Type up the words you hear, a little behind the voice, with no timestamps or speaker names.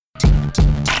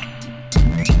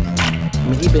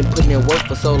mean, he been putting in work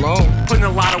for so long. Putting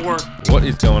a lot of work. What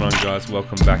is going on, guys?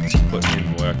 Welcome back to Putting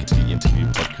in Work, the interview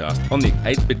podcast. On the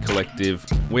 8-Bit Collective,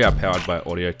 we are powered by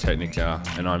Audio Technica,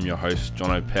 and I'm your host,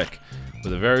 John O'Peck,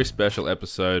 with a very special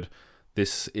episode.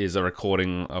 This is a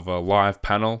recording of a live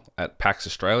panel at PAX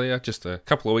Australia just a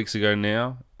couple of weeks ago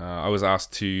now. I was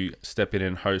asked to step in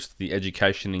and host the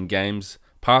Education in Games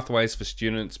Pathways for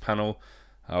Students panel.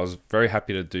 I was very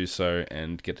happy to do so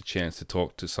and get a chance to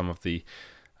talk to some of the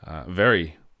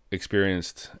very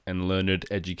experienced and learned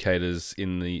educators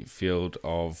in the field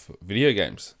of video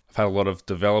games. I've had a lot of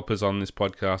developers on this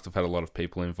podcast. I've had a lot of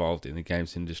people involved in the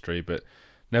games industry, but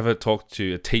never talked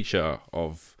to a teacher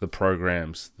of the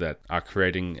programs that are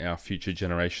creating our future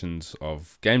generations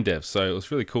of game devs. So it was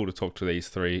really cool to talk to these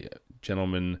three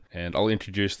gentlemen, and I'll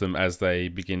introduce them as they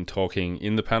begin talking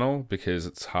in the panel because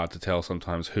it's hard to tell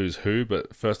sometimes who's who.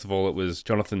 But first of all, it was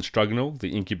Jonathan Strugnell,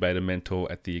 the incubator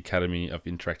mentor at the Academy of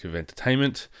Interactive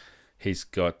Entertainment. He's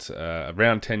got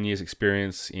around 10 years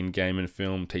experience in game and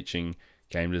film, teaching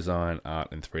game design, art,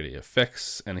 and 3D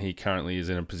effects, and he currently is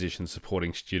in a position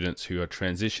supporting students who are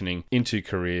transitioning into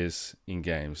careers in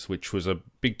games, which was a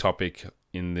big topic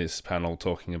in this panel,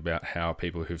 talking about how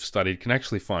people who've studied can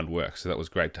actually find work. So that was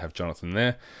great to have Jonathan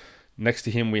there. Next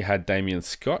to him, we had Damien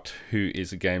Scott, who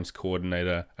is a games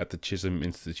coordinator at the Chisholm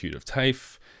Institute of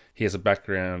TAFE. He has a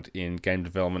background in game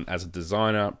development as a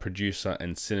designer, producer,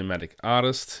 and cinematic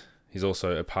artist. He's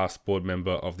also a past board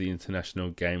member of the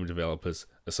International Game Developers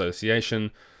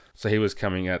Association. So he was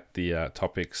coming at the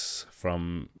topics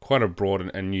from quite a broad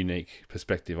and unique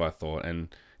perspective, I thought.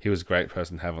 And he was a great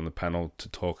person to have on the panel to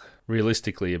talk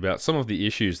realistically about some of the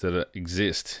issues that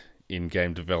exist in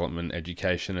game development,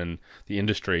 education, and the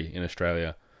industry in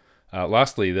Australia.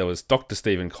 Lastly, there was Dr.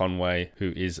 Stephen Conway,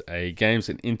 who is a Games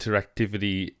and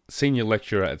Interactivity Senior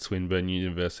Lecturer at Swinburne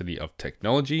University of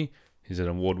Technology. He's an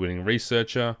award-winning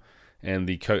researcher and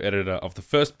the co-editor of the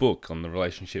first book on the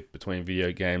relationship between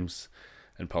video games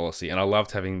and policy. And I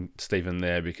loved having Stephen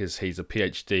there because he's a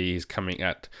PhD. He's coming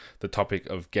at the topic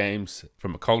of games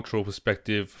from a cultural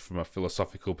perspective, from a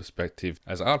philosophical perspective,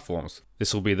 as art forms.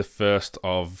 This will be the first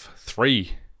of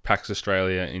 3 PAX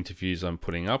Australia interviews I'm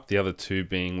putting up, the other 2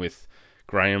 being with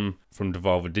Graham from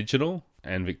Devolver Digital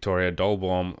and Victoria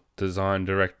Dolbaum, design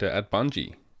director at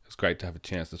Bungie. It's great to have a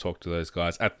chance to talk to those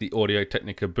guys at the Audio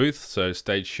Technica booth, so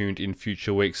stay tuned in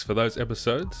future weeks for those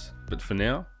episodes. But for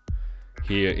now,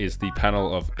 here is the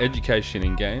panel of Education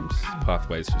in Games,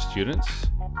 Pathways for Students.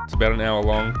 It's about an hour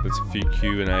long. There's a few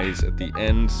Q&As at the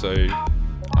end, so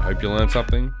I hope you learned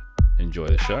something. Enjoy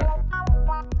the show.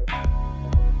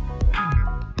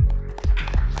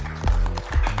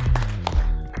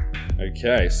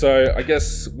 Okay, so I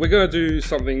guess we're going to do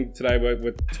something today where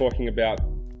we're talking about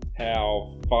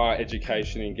how far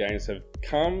education in games have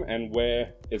come and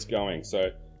where it's going. So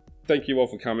thank you all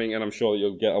for coming, and I'm sure that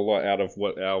you'll get a lot out of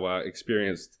what our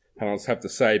experienced panelists have to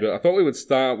say. But I thought we would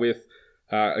start with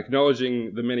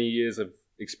acknowledging the many years of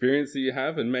experience that you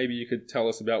have, and maybe you could tell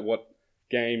us about what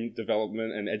game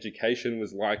development and education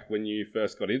was like when you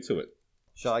first got into it.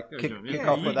 Shall I kick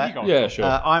off with that? Yeah, sure.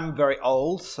 I'm very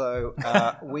old, so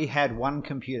we had one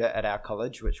computer at our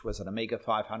college, which was an Amiga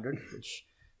 500, which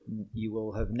you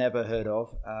will have never heard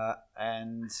of.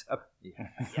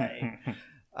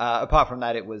 Apart from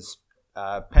that, it was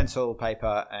pencil,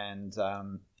 paper, and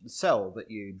cell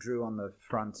that you drew on the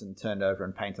front and turned over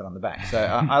and painted on the back. So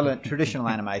I learned traditional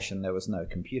animation. There was no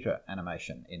computer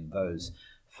animation in those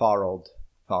far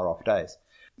off days.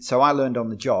 So I learned on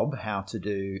the job how to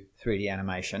do 3D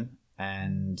animation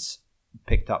and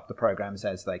picked up the programs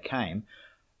as they came.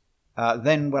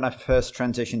 Then when I first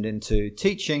transitioned into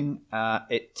teaching,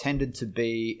 it tended to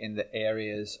be in the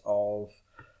areas of,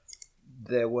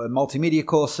 there were multimedia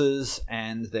courses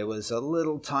and there was a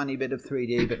little tiny bit of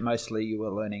 3D, but mostly you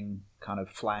were learning kind of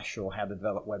Flash or how to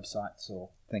develop websites or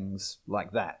things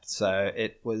like that. So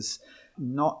it was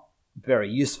not very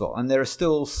useful. And there are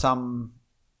still some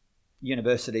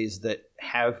universities that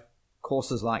have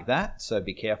courses like that, so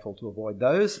be careful to avoid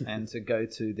those and to go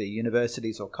to the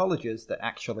universities or colleges that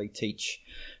actually teach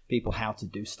people how to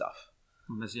do stuff.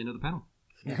 And that's the end of the panel.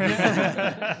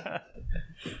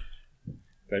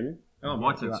 Damien? Oh,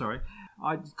 my turn, sorry.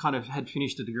 I kind of had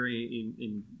finished a degree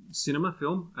in cinema,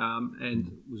 film,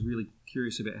 and was really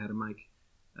curious about how to make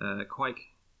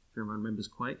Quake, if everyone remembers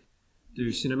Quake, do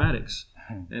cinematics.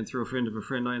 And through a friend of a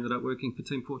friend, I ended up working for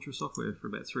Team Fortress Software for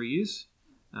about 3 years.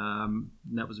 And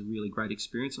that was a really great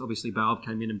experience. Obviously, Valve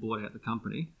came in and bought out the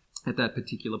company. At that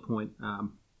particular point,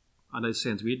 I know it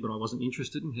sounds weird, but I wasn't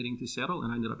interested in heading to Seattle,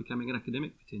 and I ended up becoming an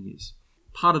academic for 10 years.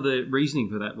 part of the reasoning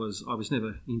for that was I was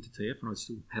never into TF, and I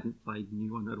still hadn't played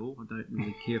New One at all. I don't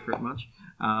really care for it much.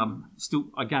 Still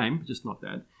a game, just not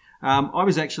that. I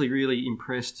was actually really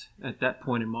impressed at that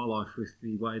point in my life with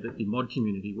the way that the mod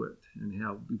community worked and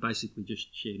how we basically just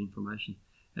shared information.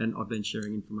 And I've been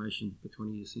sharing information for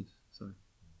 20 years since. So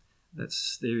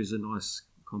there is a nice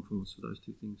confluence for those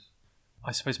two things.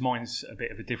 I suppose mine's a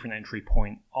bit of a different entry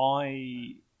point.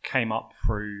 I came up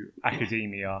through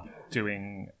academia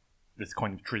doing this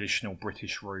kind of traditional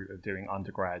British route of doing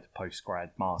undergrad, postgrad,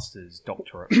 masters,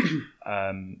 doctorate.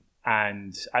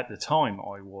 And at the time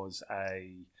I was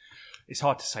it's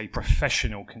hard to say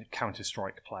professional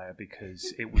Counter-Strike player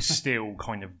because it was still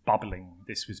kind of bubbling.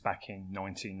 This was back in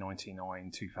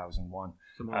 1999, 2001.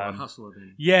 So more of a hustler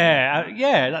then.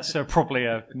 Yeah, that's probably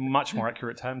a much more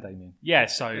accurate term, Damien. Yeah,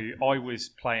 so I was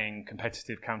playing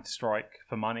competitive Counter-Strike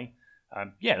for money.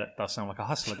 That does sound like a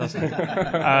hustler, doesn't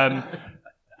it?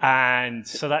 And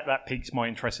so that piqued my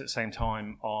interest. At the same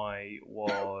time, I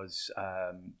was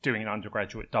doing an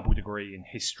undergraduate double degree in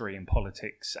history and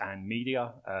politics and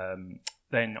media.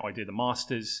 Then I did a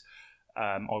master's.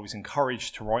 I was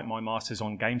encouraged to write my master's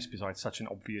on games because I had such an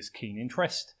obvious keen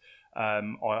interest.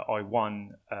 I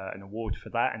won an award for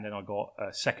that, and then I got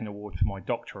a second award for my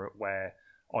doctorate where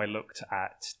I looked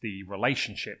at the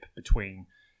relationship between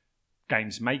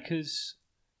games makers,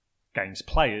 games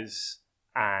players,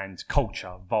 and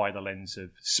culture via the lens of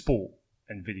sport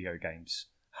and video games.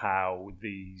 How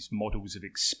these models of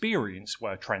experience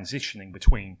were transitioning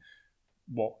between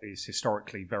what is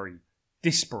historically very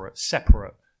disparate,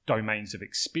 separate domains of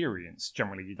experience.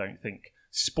 Generally, you don't think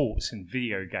sports and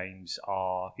video games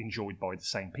are enjoyed by the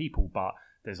same people, but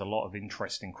there's a lot of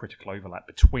interesting critical overlap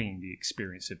between the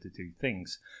experience of the two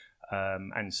things.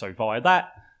 And so via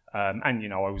that,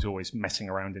 and I was always messing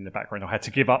around in the background. I had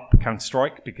to give up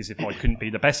Counter-Strike because if I couldn't be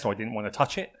the best, I didn't want to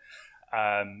touch it.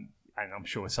 And I'm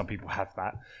sure some people have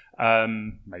that.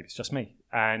 Maybe it's just me.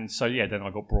 And so, then I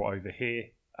got brought over here.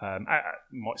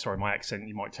 My accent,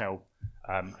 you might tell,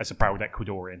 as a proud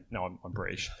Ecuadorian. No, I'm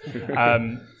British.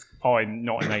 I'm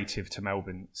not a native to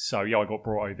Melbourne. So, I got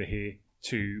brought over here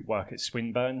to work at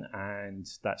Swinburne. And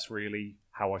that's really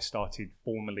how I started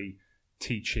formally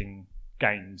teaching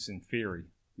games and theory.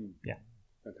 Yeah.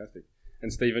 Fantastic.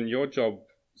 And Stephen, your job,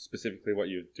 specifically what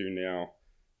you do now,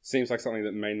 seems like something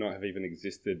that may not have even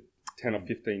existed 10 or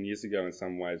 15 years ago in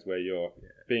some ways, where you're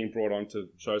being brought on to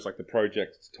shows like The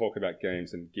Project to talk about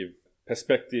games and give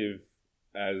perspective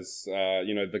as,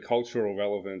 the cultural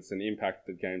relevance and impact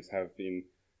that games have in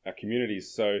our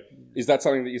communities. So is that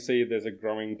something that you see there's a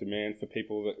growing demand for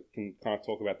people that can kind of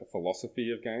talk about the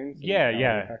philosophy of games?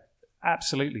 Yeah.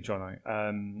 Absolutely,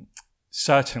 Jono.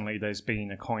 Certainly there's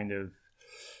been a kind of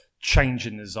change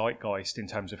in the zeitgeist in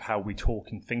terms of how we talk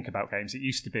and think about games. It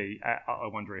used to be, I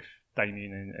wonder if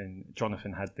Damien and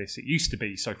Jonathan had this, it used to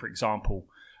be, so for example,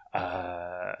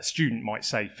 a student might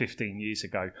say 15 years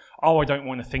ago, I don't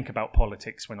want to think about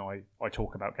politics when I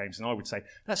talk about games. And I would say,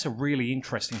 that's a really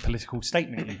interesting political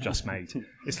statement you've just made.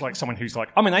 It's like someone who's like,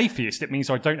 I'm an atheist. It means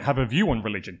I don't have a view on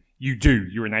religion. You do.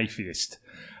 You're an atheist.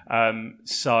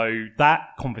 So that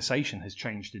conversation has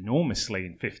changed enormously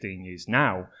in 15 years.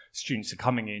 Now, students are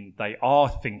coming in, they are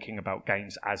thinking about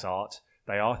games as art.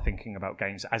 They are thinking about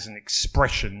games as an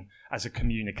expression, as a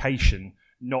communication,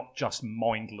 not just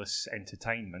mindless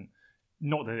entertainment.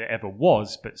 Not that it ever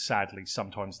was, but sadly,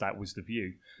 sometimes that was the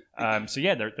view.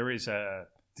 There is a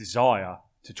desire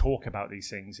to talk about these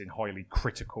things in highly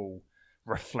critical,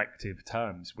 reflective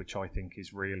terms, which I think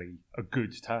is really a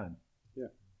good term. Yeah,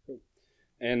 cool.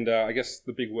 And I guess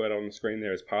the big word on the screen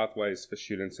there is pathways for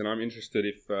students. And I'm interested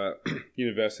if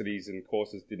universities and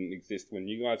courses didn't exist when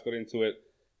you guys got into it,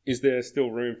 is there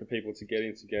still room for people to get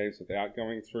into games without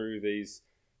going through these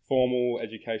formal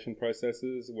education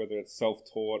processes, whether it's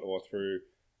self-taught or through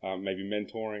maybe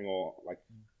mentoring or like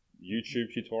YouTube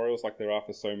tutorials like there are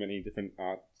for so many different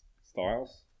art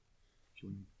styles?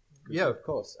 Yeah, of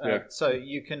course. So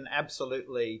you can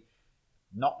absolutely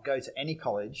not go to any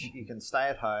college. You can stay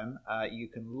at home. You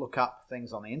can look up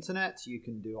things on the internet. You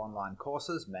can do online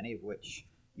courses, many of which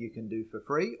you can do for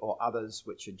free, or others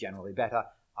which are generally better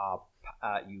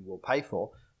you will pay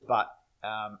for. But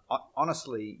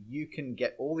honestly, you can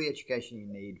get all the education you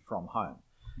need from home.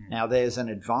 Now, there's an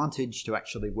advantage to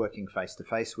actually working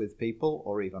face-to-face with people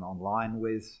or even online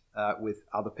with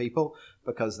other people,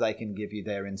 because they can give you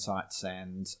their insights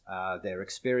and their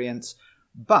experience.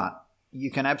 But you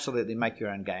can absolutely make your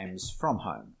own games from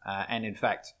home. And in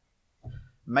fact,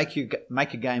 make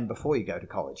a game before you go to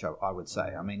college, I would say.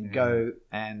 I mean, go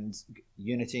and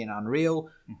Unity and Unreal,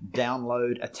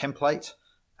 download a template,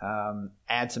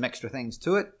 add some extra things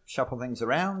to it, shuffle things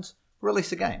around,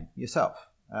 release a game yourself.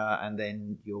 And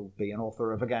then you'll be an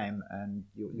author of a game, and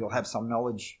you'll have some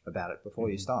knowledge about it before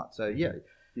you start. So yeah,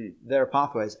 there are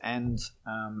pathways, and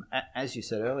as you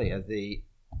said earlier,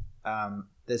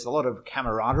 there's a lot of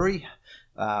camaraderie,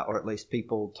 or at least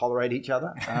people tolerate each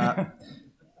other.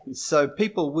 So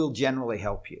people will generally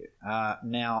help you.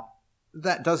 Now,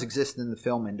 that does exist in the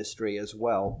film industry as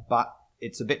well, but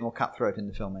it's a bit more cutthroat in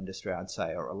the film industry, I'd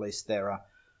say, or at least there are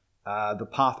the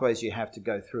pathways you have to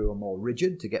go through are more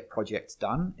rigid to get projects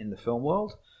done in the film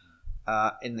world.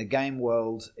 In the game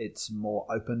world, it's more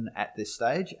open at this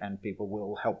stage, and people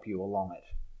will help you along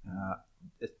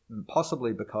it.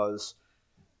 Possibly because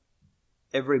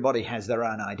everybody has their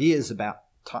own ideas about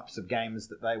types of games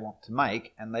that they want to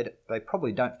make, and they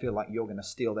probably don't feel like you're going to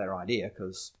steal their idea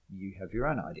because you have your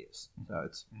own ideas. So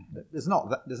there's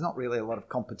not really a lot of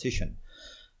competition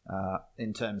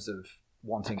in terms of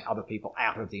wanting other people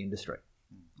out of the industry.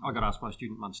 I got asked by a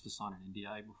student once to sign an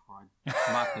NDA before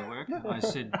I marked their work. I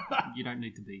said, "You don't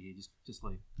need to be here. Just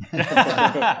leave."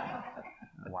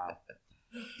 Wow.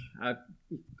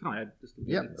 Can I add just a bit?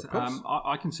 Yeah, of course.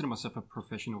 I consider myself a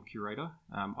professional curator.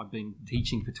 I've been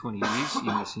teaching for 20 years in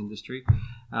this industry.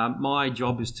 My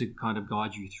job is to kind of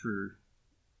guide you through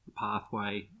the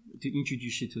pathway, to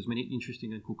introduce you to as many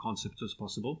interesting and cool concepts as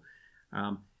possible.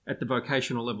 At the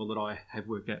vocational level that I have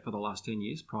worked at for the last 10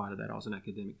 years. Prior to that, I was an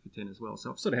academic for 10 as well.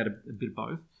 So I've sort of had a bit of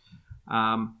both.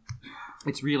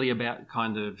 It's really about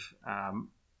kind of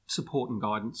support and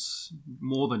guidance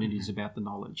more than it is about the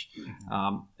knowledge.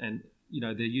 And,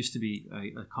 there used to be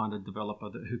a kind of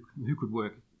developer who could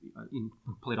work in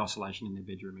complete isolation in their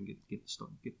bedroom and get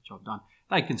the job done.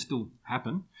 They can still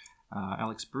happen.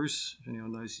 Alex Bruce, if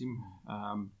anyone knows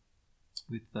him,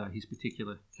 with his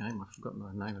particular game, I've forgotten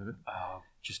the name of it.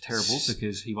 Just terrible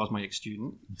because he was my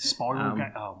ex-student. Spiral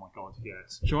game. Oh my god,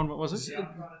 yes. Sean, what was it?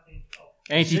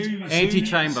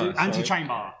 Anti-chamber.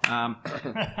 Anti-chamber.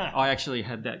 I actually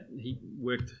had that. He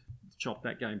chopped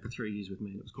that game for 3 years with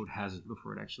me. It was called Hazard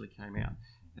before it actually came out.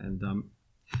 And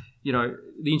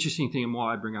the interesting thing and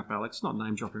why I bring up Alex, not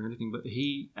name dropping or anything, but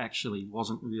he actually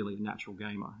wasn't really a natural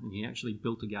gamer, and he actually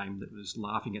built a game that was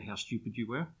laughing at how stupid you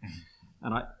were.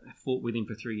 And I fought with him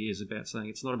for 3 years about saying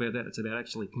it's not about that, it's about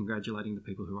actually congratulating the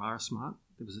people who are smart.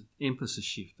 There was an emphasis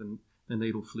shift, and the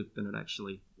needle flipped, and it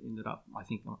actually ended up, I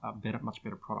think, a much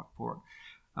better product for it.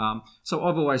 So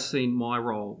I've always seen my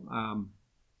role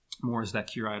more as that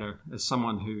curator, as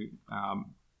someone who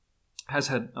has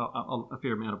had a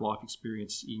fair amount of life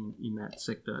experience in that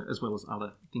sector as well as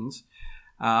other things.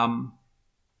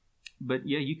 But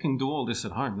yeah, you can do all this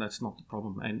at home. That's not the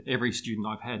problem. And every student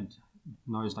I've had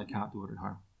knows they can't do it at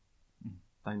home.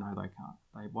 They know they can't.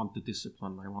 They want the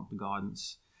discipline. They want the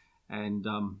guidance. And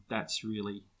that's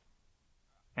really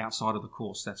outside of the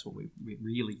course. That's what we're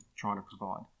really trying to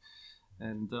provide.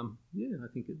 And I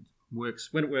think it works.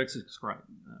 When it works, it's great.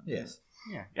 Yes.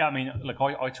 Yeah. I mean, look,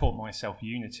 I taught myself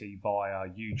Unity via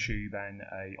YouTube and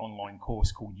an online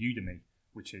course called Udemy,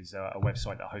 which is a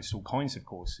website that hosts all kinds of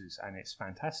courses, and it's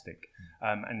fantastic.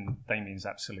 And Damien's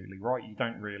absolutely right. You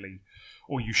don't really,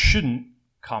 or you shouldn't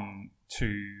come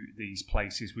to these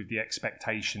places with the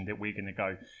expectation that we're going to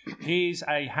go, here's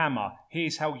a hammer,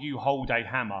 here's how you hold a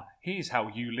hammer, here's how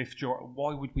you lift your...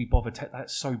 Why would we bother?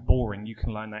 That's so boring. You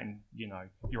can learn that in,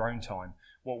 your own time.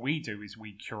 What we do is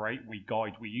we curate, we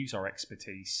guide, we use our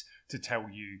expertise to tell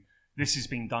you, this has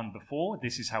been done before.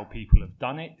 This is how people have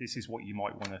done it. This is what you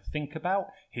might want to think about.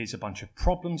 Here's a bunch of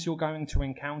problems you're going to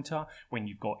encounter. When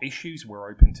you've got issues,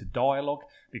 we're open to dialogue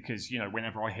because,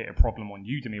 whenever I hit a problem on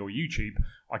Udemy or YouTube,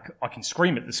 I can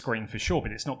scream at the screen for sure,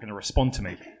 but it's not going to respond to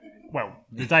me. Well,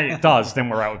 the day it does, then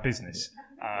we're out of business.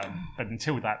 But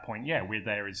until that point, we're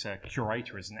there as a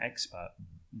curator, as an expert.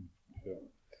 Sure.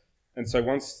 And so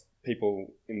once people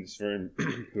in this room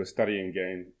who are studying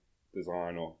game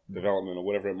design or development or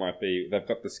whatever it might be, they've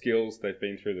got the skills, they've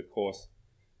been through the course,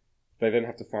 they then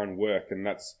have to find work, and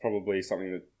that's probably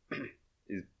something that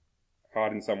is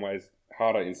harder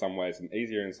in some ways and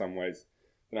easier in some ways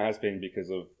than it has been because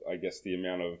of, I guess, the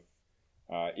amount of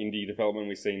indie development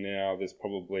we see now. There's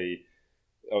probably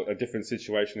a different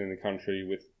situation in the country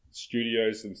with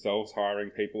studios themselves hiring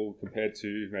people compared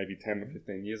to maybe 10 or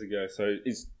 15 years ago. So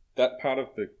is that part of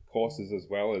the courses as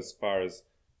well, as far as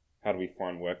how do we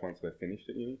find work once we're finished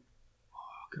at uni?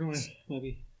 Can I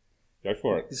maybe go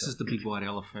for it? This is the big white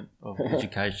elephant of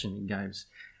education in games.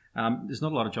 There's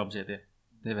not a lot of jobs out there.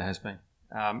 Never has been.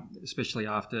 Especially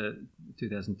after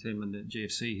 2010 when the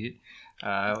GFC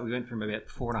hit. We went from about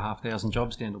 4,500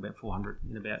 jobs down to about 400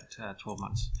 in about 12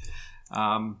 months.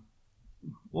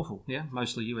 Awful, yeah.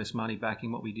 Mostly US money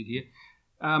backing what we did here.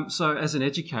 So as an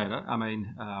educator, I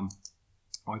mean...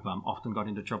 I've often got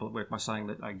into trouble at work by saying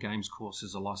that a games course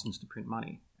is a license to print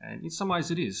money. And in some ways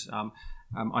it is.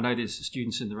 I know there's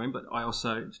students in the room, but I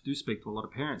also do speak to a lot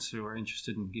of parents who are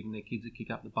interested in giving their kids a kick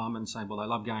up the bum and saying, well, they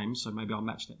love games, so maybe I'll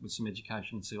match that with some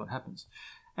education and see what happens.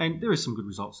 And there are some good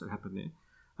results that happen there.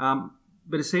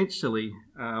 But essentially,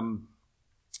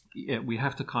 we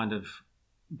have to kind of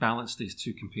balance these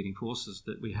two competing forces,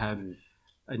 that we have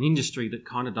an industry that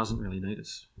kind of doesn't really need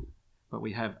us, but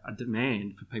we have a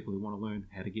demand for people who want to learn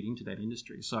how to get into that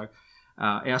industry. So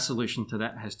our solution to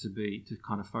that has to be to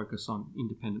kind of focus on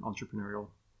independent entrepreneurial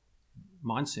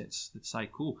mindsets that say,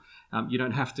 cool, you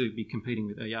don't have to be competing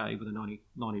with EA with a $90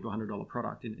 to $100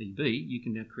 product in EB. You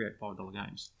can now create $5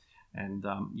 games. And,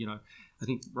 I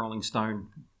think Rolling Stone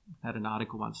had an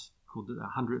article once called the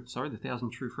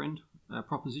 1,000 True Friend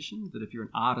proposition, that if you're an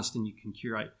artist and you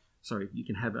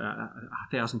can have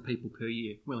 1,000 people per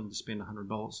year willing to spend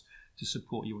 $100 to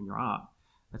support you in your art,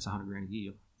 that's $100,000 a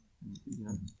year.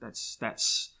 That's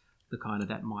the kind of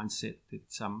that mindset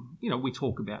that we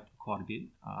talk about quite a bit.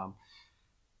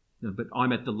 But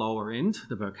I'm at the lower end,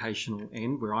 the vocational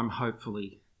end, where I'm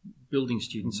hopefully building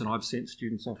students, and I've sent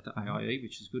students off to AIE,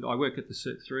 which is good. I work at the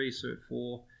Cert 3, Cert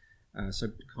 4, so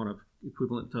kind of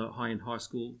equivalent to high-end high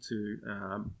school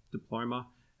to diploma,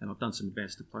 and I've done some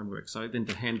advanced diploma work. So then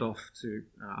to hand off to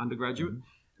undergraduate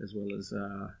as well as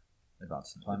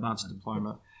advanced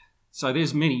diploma. So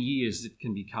there's many years that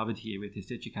can be covered here with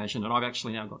this education, and I've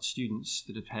actually now got students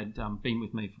that have had been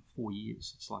with me for 4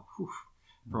 years. It's like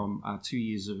from 2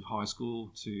 years of high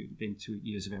school to then 2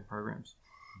 years of our programs.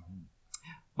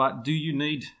 But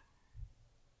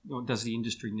does the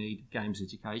industry need games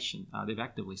education? They've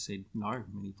actively said no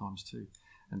many times too,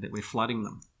 and that we're flooding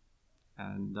them.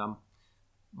 And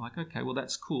like, okay, well,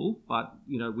 that's cool, but,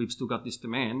 we've still got this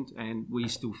demand, and we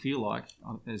still feel like,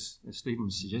 as Stephen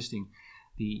was suggesting,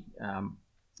 the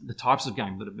types of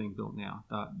game that are being built now,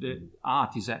 the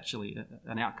art is actually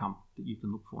an outcome that you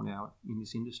can look for now in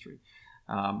this industry.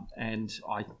 And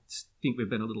I think we've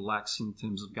been a little lax in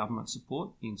terms of government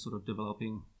support in sort of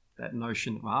developing that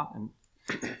notion of art, and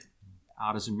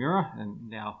art as a mirror. And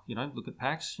now, look at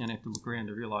PAX, you have to look around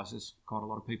to realise there's quite a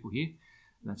lot of people here.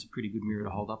 And that's a pretty good mirror to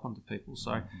hold up onto people.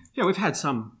 So, we've had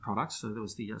some products. So there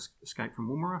was the Escape from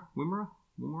Woomera.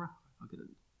 I get it.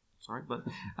 Sorry, but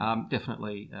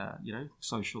definitely,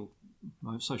 socially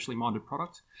minded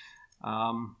product.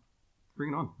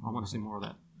 Bring it on. I want to see more of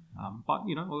that. But,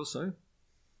 also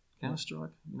Counter-Strike,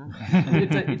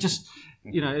 it just,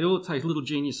 it all takes little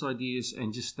genius ideas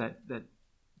and just that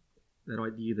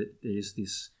idea that there's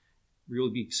this real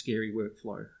big scary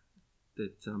workflow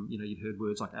that, you've heard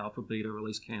words like alpha, beta,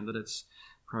 release candidates,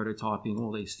 prototyping,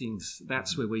 all these things.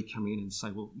 That's where we come in and say,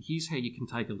 well, here's how you can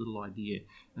take a little idea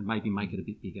and maybe make it a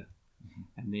bit bigger.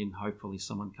 And then hopefully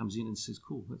someone comes in and says,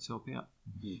 cool, let's help out.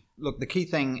 Look, the key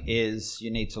thing is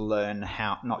you need to learn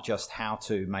not just how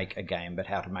to make a game, but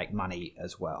how to make money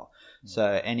as well.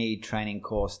 So any training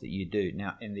course that you do,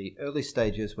 now in the early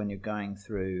stages when you're going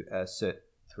through Cert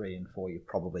 3 and 4, you're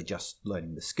probably just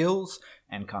learning the skills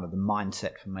and kind of the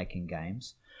mindset for making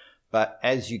games. But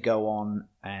as you go on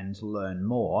and learn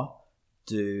more,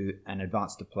 do an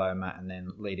advanced diploma and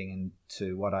then leading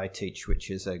into what I teach, which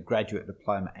is a graduate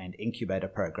diploma and incubator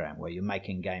program where you're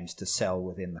making games to sell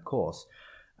within the course.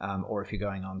 Or if you're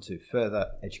going on to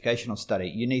further educational study,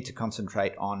 you need to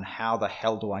concentrate on how the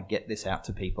hell do I get this out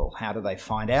to people? How do they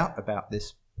find out about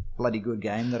this bloody good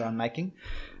game that I'm making?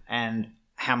 And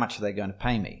how much are they going to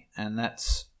pay me? And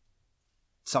that's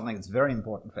something that's very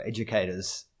important for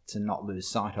educators to not lose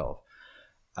sight of.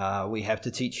 We have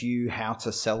to teach you how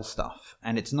to sell stuff.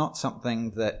 And it's not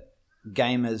something that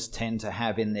gamers tend to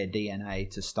have in their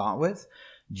DNA to start with.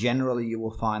 Generally, you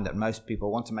will find that most people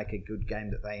want to make a good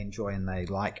game that they enjoy and they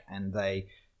like, and they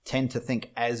tend to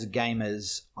think as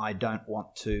gamers, I don't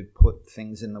want to put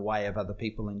things in the way of other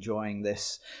people enjoying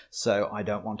this, so I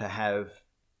don't want to have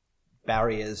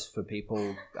barriers for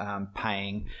people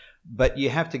paying. But you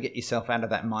have to get yourself out of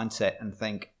that mindset and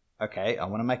think, okay, I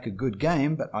want to make a good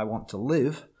game, but I want to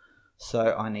live,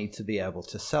 so I need to be able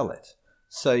to sell it.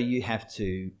 So we have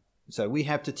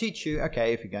to teach you,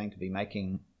 okay, if you're going to be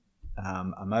making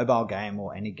a mobile game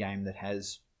or any game that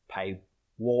has pay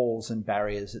walls and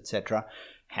barriers, etc.,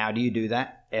 how do you do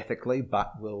that ethically,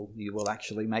 but you will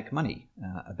actually make money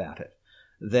about it?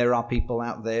 There are people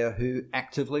out there who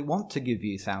actively want to give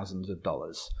you thousands of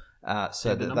dollars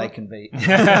so that they can be...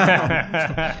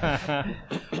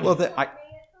 Well,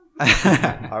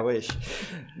 I wish.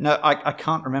 No, I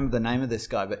can't remember the name of this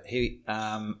guy, but he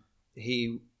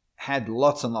had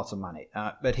lots and lots of money.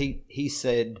 But he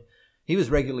said he was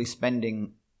regularly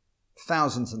spending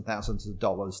thousands and thousands of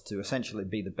dollars to essentially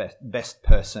be the best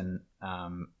person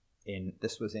in.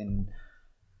 This was in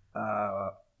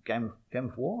Game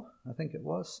of War, I think it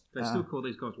was. They still call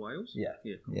these guys whales?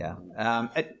 Yeah.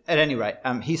 At any rate,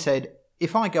 he said,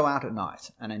 if I go out at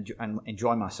night and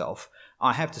enjoy myself,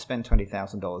 I have to spend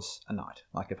 $20,000 a night.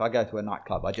 Like if I go to a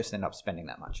nightclub, I just end up spending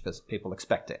that much because people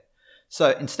expect it.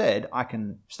 So instead, I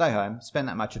can stay home, spend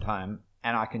that much at home,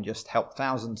 and I can just help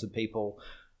thousands of people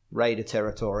raid a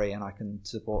territory, and I can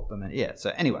support them. And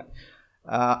so anyway,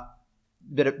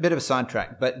 bit of a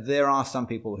sidetrack, but there are some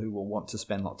people who will want to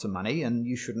spend lots of money, and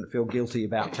you shouldn't feel guilty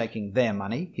about taking their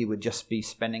money. He would just be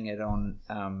spending it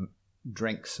on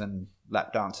drinks and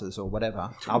lap dances or whatever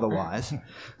otherwise.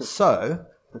 So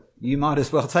you might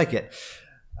as well take it.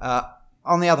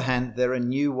 On the other hand, there are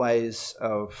new ways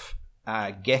of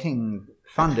getting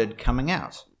funded coming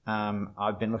out.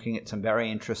 I've been looking at some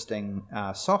very interesting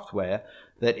software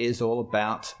that is all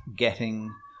about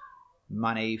getting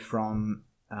money from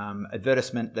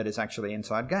advertisement that is actually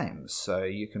inside games. So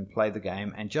you can play the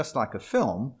game, and just like a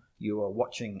film, you are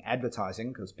watching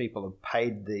advertising because people have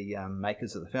paid the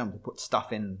makers of the film to put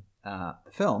stuff in the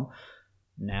film.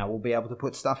 Now we'll be able to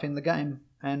put stuff in the game,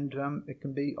 and it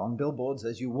can be on billboards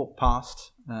as you walk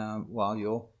past while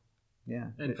you're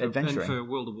adventuring. And for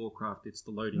World of Warcraft, it's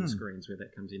the loading screens where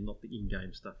that comes in, not the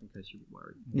in-game stuff, in case you're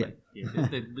worried. They're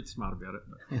a bit smart about it.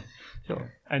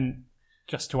 Sure. And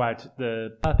just to add,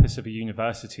 the purpose of a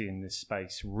university in this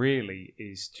space really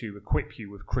is to equip you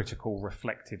with critical,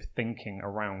 reflective thinking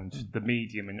around the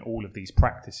medium and all of these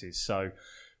practices. So,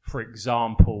 for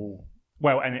example,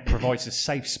 and it provides a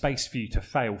safe space for you to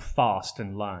fail fast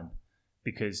and learn,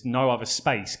 because no other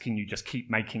space can you just keep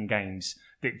making games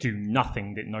that do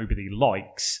nothing that nobody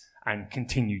likes and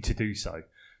continue to do so.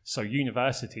 So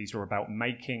universities are about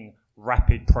making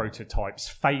rapid prototypes,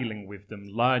 failing with them,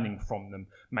 learning from them,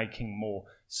 making more.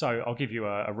 So I'll give you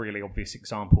a really obvious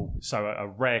example. So a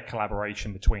rare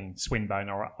collaboration between Swinburne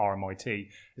and RMIT.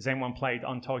 Has anyone played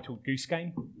Untitled Goose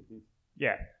Game?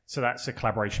 Yeah. So that's a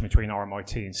collaboration between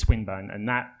RMIT and Swinburne, and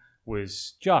that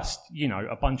was just,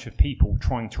 a bunch of people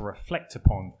trying to reflect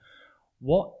upon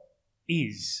what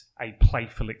is a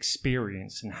playful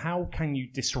experience and how can you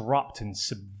disrupt and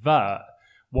subvert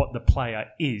what the player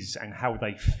is and how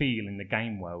they feel in the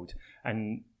game world.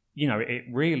 And, it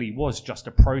really was just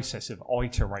a process of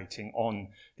iterating on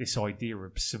this idea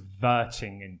of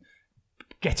subverting and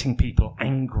getting people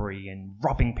angry and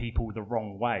rubbing people the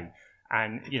wrong way.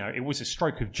 And, it was a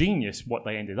stroke of genius what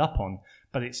they ended up on,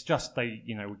 but it's just they,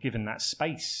 were given that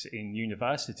space in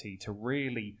university to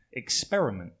really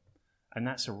experiment. And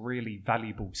that's a really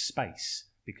valuable space,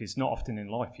 because not often in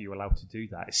life are you allowed to do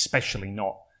that, especially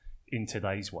not in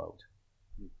today's world.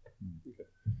 Okay.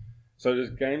 So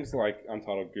there's games like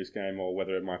Untitled Goose Game, or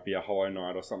whether it might be a Hollow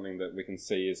Knight or something that we can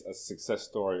see as a success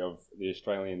story of the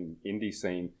Australian indie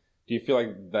scene. Do you feel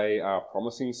like they are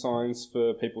promising signs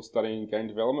for people studying game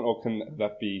development, or can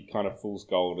that be kind of fool's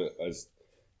gold as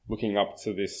looking up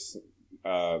to this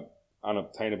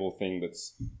unobtainable thing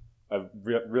that's a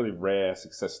really rare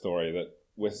success story that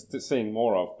we're seeing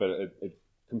more of, but it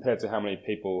compared to how many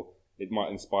people it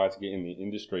might inspire to get in the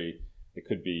industry, it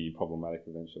could be problematic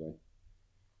eventually.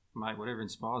 Mate, whatever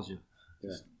inspires you.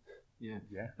 Yeah.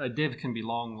 Dev can be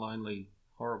long, lonely,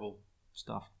 horrible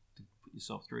stuff to put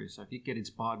yourself through. So if you get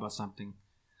inspired by something,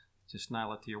 just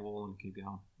nail it to your wall and keep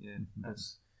going. Yeah,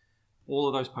 that's all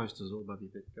of those posters all above your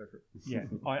bed. Go for it. Yeah,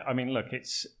 I mean, look,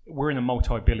 we're in a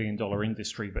multi-billion-dollar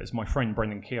industry, but as my friend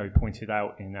Brendan Keogh pointed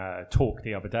out in a talk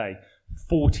the other day,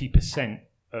 40%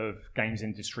 of games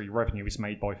industry revenue is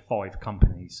made by 5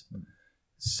 companies.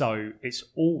 So it's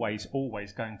always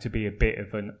going to be a bit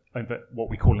of what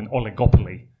we call an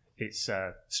oligopoly. It's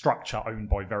a structure owned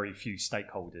by very few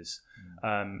stakeholders.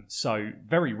 So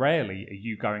very rarely are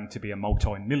you going to be a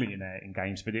multi-millionaire in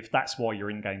games, but if that's why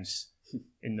you're in games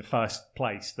in the first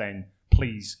place, then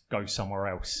please go somewhere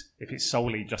else. If it's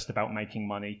solely just about making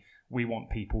money, we want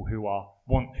people who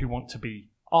want to be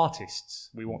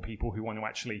artists. We want people who want to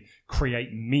actually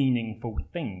create meaningful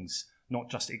things, not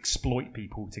just exploit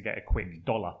people to get a quick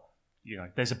dollar.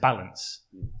 There's a balance.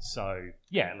 So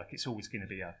yeah, look, it's always going to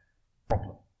be a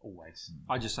problem. Always.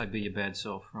 I just say be your bad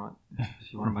self, right?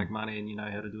 If you want to make money and you know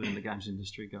how to do it in the games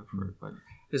industry, go for it. But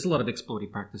there's a lot of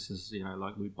exploitive practices,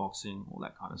 like loot boxing, all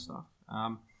that kind of stuff.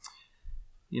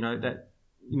 That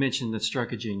you mentioned the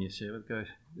stroke of genius. Yeah,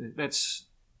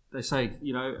 they say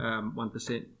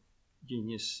 1%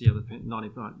 genius, the other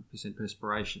 99%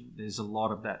 perspiration. There's a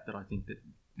lot of that I think that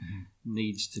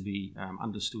needs to be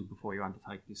understood before you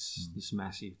undertake this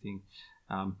massive thing.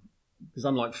 because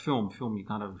unlike film you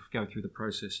kind of go through the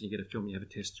process. You get a film, you have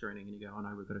a test screening, and you go, "I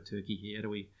know we've got a turkey here. How do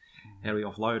we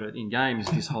offload it?" In games,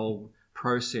 this whole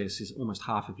process is almost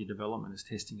half of your development is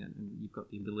testing it, and you've got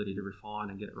the ability to refine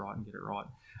and get it right.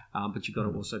 But you've got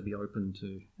to also be open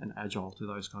to and agile to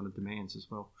those kind of demands as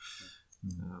well.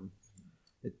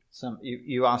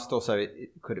 You asked also,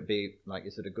 could it be like,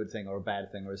 is it a good thing or a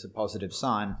bad thing, or is it a positive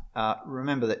sign?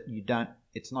 Remember that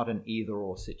it's not an either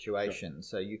or situation. Sure.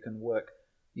 So you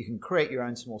can create your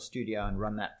own small studio and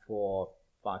run that for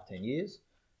 5-10 years,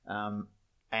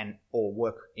 or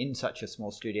work in such a small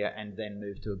studio and then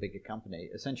move to a bigger company.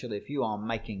 Essentially, if you are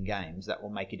making games, that will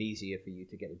make it easier for you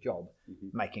to get a job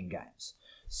making games.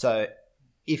 So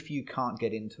if you can't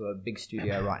get into a big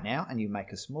studio right now and you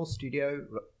make a small studio,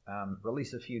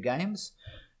 release a few games,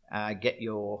 get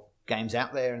your games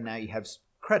out there, and now you have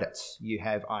credits.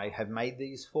 I have made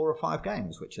these 4 or 5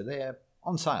 games which are there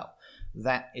on sale.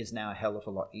 That is now a hell of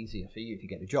a lot easier for you to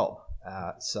get a job.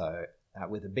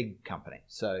 With a big company.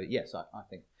 So yes, I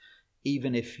think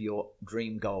even if your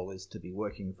dream goal is to be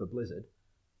working for Blizzard,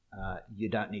 you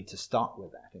don't need to start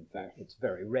with that. In fact, it's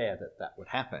very rare that would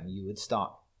happen. You would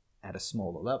start at a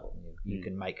smaller level. You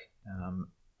can make,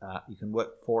 you can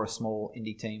work for a small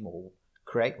indie team or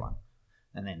create one,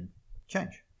 and then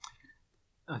change.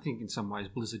 I think in some ways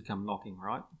Blizzard come knocking,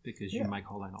 right? Because you make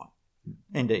Hollow Knight.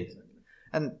 Indeed,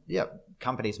 and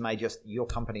companies your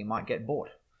company might get bought.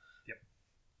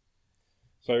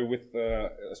 So with,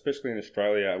 especially in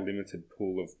Australia, a limited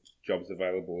pool of jobs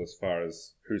available as far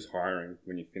as who's hiring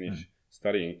when you finish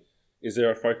studying, is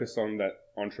there a focus on that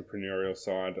entrepreneurial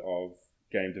side of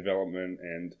game development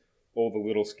and all the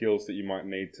little skills that you might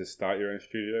need to start your own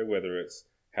studio, whether it's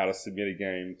how to submit a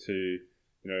game to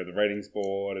the ratings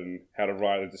board and how to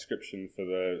write a description for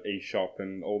the eShop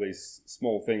and all these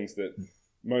small things that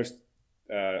most,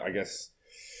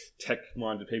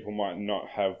 tech-minded people might not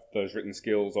have those written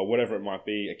skills or whatever it might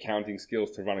be, accounting skills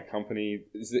to run a company.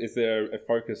 Is there a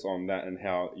focus on that and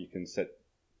how you can set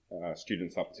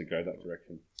students up to go that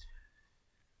direction?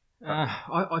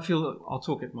 I feel I'll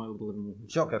talk at my level.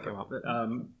 Sure, go for it. But,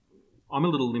 I'm a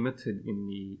little limited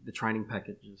in the training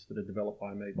packages that are developed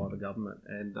by me by the government,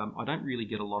 and I don't really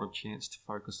get a lot of chance to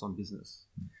focus on business.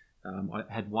 I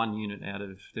had 1 unit out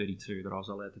of 32 that I was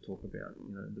allowed to talk about,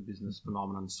 the business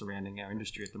phenomenon surrounding our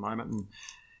industry at the moment, and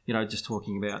just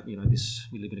talking about this.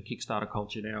 We live in a Kickstarter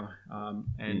culture now,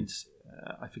 and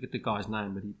I forget the guy's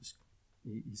name, but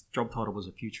his job title was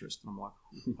a futurist, and I'm like,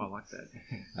 I like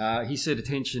that. He said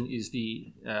attention is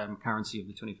the currency of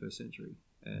the 21st century,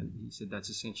 and he said that's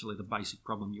essentially the basic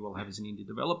problem you will have as an indie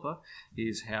developer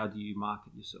is how do you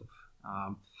market yourself.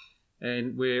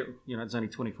 And it's only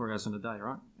 24 hours in a day,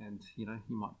 right? And, you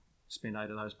might spend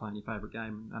 8 of those playing your favourite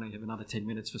game and only have another 10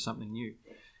 minutes for something new.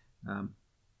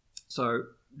 So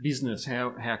business,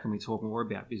 how can we talk more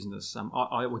about business?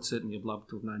 I would certainly have loved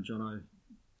to have known Jono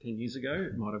 10 years ago.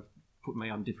 It might have put me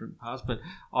on different paths, but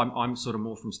I'm sort of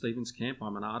more from Stephen's camp.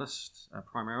 I'm an artist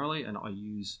primarily, and I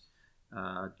use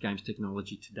games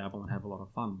technology to dabble and have a lot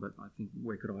of fun, but I think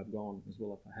where could I have gone as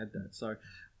well if I had that? So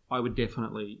I would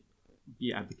definitely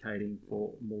be advocating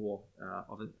for more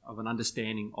of an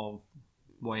understanding of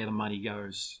where the money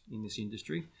goes in this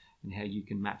industry and how you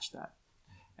can match that.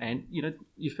 And,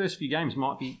 your first few games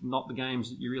might be not the games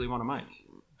that you really want to make.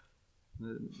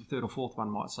 The third or fourth one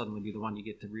might suddenly be the one you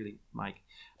get to really make.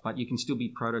 But you can still be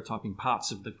prototyping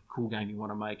parts of the cool game you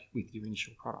want to make with your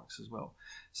initial products as well.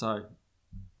 So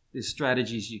there's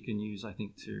strategies you can use, I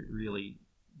think, to really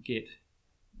get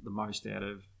the most out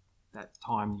of that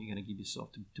time you're going to give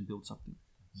yourself to build something.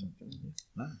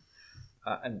 No.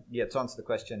 To answer the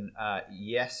question,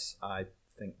 yes, I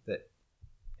think that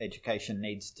education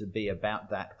needs to be about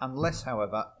that. Unless,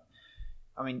 however,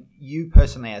 you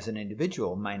personally as an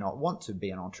individual may not want to be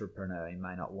an entrepreneur. You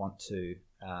may not want to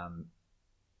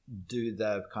do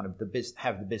the kind of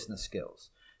have the business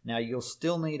skills. Now, you'll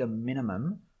still need a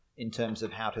minimum in terms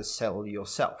of how to sell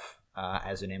yourself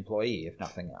as an employee, if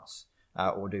nothing else.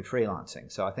 Or do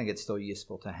freelancing. So I think it's still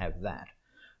useful to have that.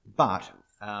 But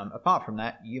apart from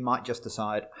that, you might just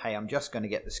decide, hey, I'm just going to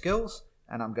get the skills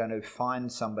and I'm going to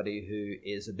find somebody who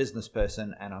is a business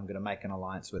person and I'm going to make an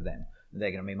alliance with them.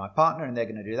 They're going to be my partner and they're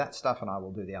going to do that stuff and I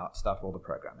will do the art stuff or the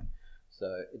programming.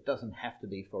 So it doesn't have to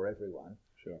be for everyone.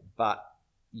 Sure. But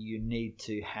you need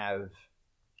to have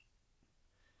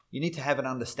an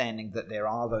understanding that there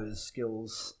are those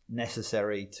skills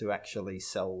necessary to actually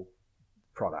sell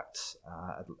products,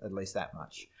 at least that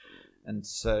much. And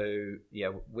so,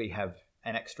 we have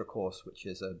an extra course, which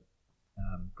is a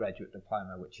graduate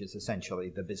diploma, which is essentially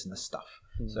the business stuff.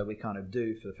 So we kind of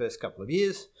do for the first couple of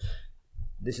years,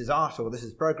 this is art, or this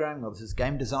is programming, or this is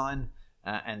game design,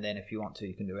 and then if you want to,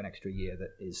 you can do an extra year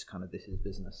that is kind of this is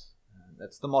business.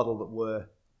 That's the model that we're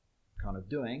kind of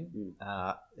doing.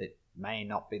 It may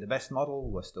not be the best model.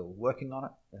 We're still working on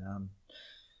it.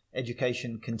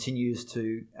 Education continues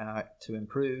to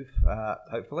improve,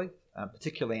 hopefully,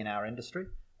 particularly in our industry.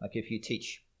 Like if you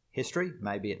teach history,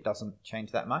 maybe it doesn't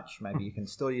change that much. Maybe you can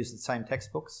still use the same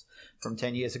textbooks from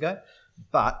 10 years ago,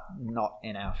 but not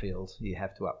in our field. You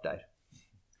have to update.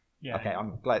 Yeah. Okay,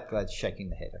 I'm glad shaking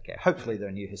the head. Okay, hopefully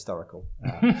they're new historical.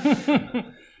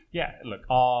 Yeah, look,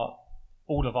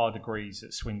 all of our degrees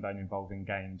at Swinburne involving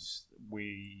games,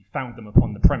 we found them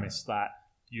upon the premise that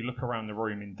you look around the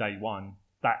room in day one,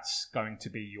 that's going to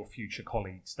be your future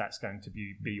colleagues, that's going to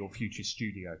be your future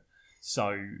studio.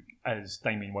 So, as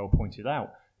Damien well pointed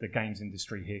out, the games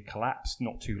industry here collapsed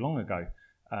not too long ago.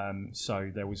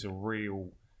 So there was a real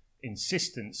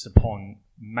insistence upon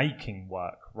making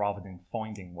work rather than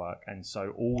finding work. And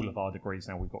so all of our degrees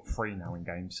now, we've got 3 now in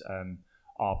games,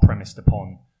 are premised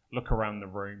upon look around the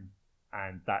room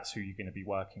and that's who you're going to be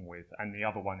working with. And the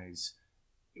other one is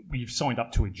we've signed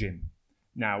up to a gym.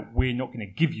 Now, we're not going to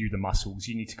give you the muscles.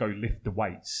 You need to go lift the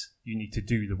weights. You need to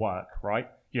do the work, right?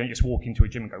 You don't just walk into a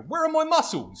gym and go, where are my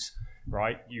muscles?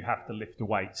 Right? You have to lift the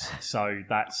weights. So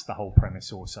that's the whole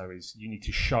premise also, is you need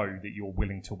to show that you're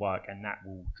willing to work, and that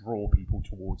will draw people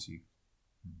towards you.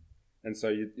 And so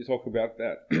you talk about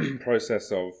that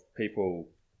process of people,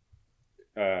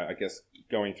 I guess,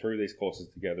 going through these courses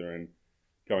together and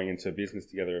going into business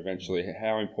together eventually.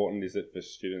 How important is it for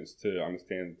students to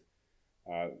understand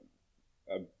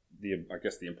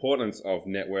the importance of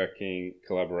networking,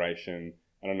 collaboration?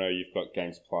 And I know you've got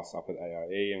Games Plus up at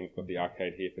AIE, and we've got the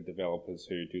arcade here for developers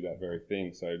who do that very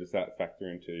thing. So does that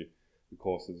factor into the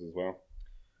courses as well?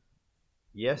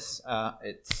 Yes,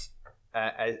 it's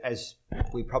as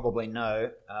we probably know,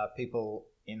 people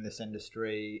in this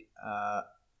industry are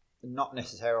not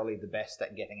necessarily the best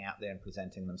at getting out there and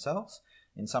presenting themselves.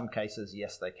 In some cases,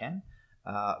 yes, they can.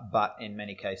 But in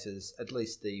many cases, at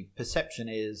least the perception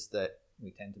is that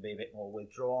we tend to be a bit more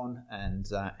withdrawn and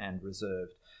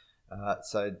reserved.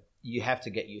 So you have to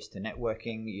get used to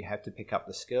networking. You have to pick up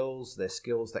the skills. They're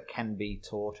skills that can be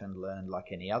taught and learned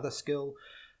like any other skill.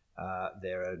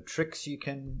 There are tricks you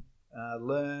can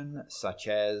learn, such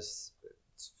as,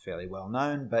 it's fairly well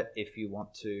known, but if you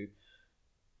want to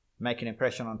make an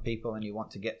impression on people and you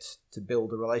want to get to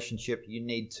build a relationship, you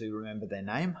need to remember their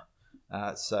name.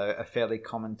 So a fairly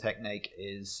common technique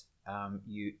is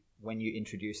when you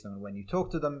introduce them and when you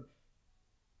talk to them,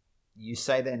 you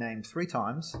say their name 3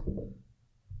 times,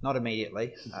 not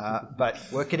immediately, but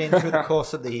work it in through the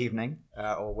course of the evening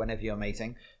or whenever you're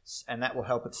meeting, and that will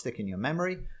help it stick in your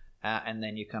memory. And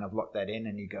then you kind of lock that in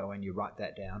and you go and you write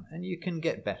that down and you can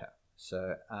get better.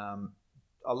 So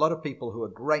a lot of people who are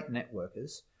great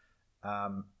networkers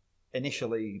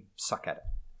initially suck at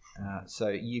it. So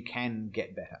you can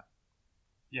get better.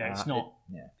 Yeah, it's not...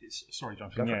 Sorry,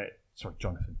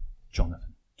 Jonathan.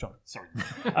 Jonathan. Sorry.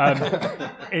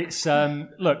 It's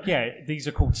look, yeah, these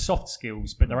are called soft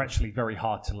skills, but they're actually very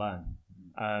hard to learn.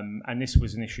 And this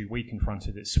was an issue we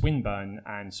confronted at Swinburne.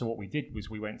 And so what we did was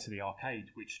we went to the arcade,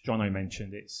 which Jono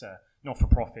mentioned. It's a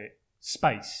not-for-profit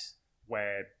space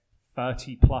where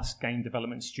 30 plus game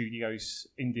development studios,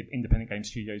 independent game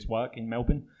studios, work in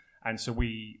Melbourne. And so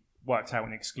we worked out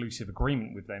an exclusive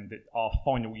agreement with them that our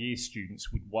final year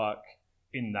students would work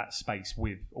in that space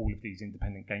with all of these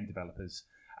independent game developers.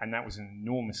 And that was an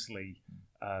enormously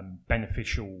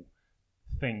beneficial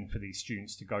thing for these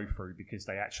students to go through, because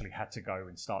they actually had to go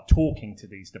and start talking to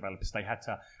these developers. They had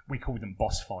to, we call them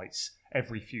boss fights.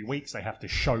 Every few weeks they have to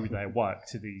show their work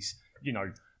to these,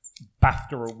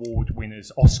 BAFTA award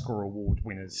winners, Oscar award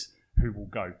winners, who will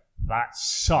go, that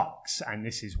sucks, and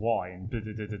this is why, and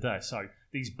da-da-da-da-da. So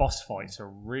these boss fights are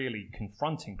really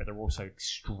confronting, but they're also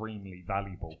extremely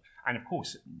valuable. And of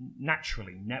course,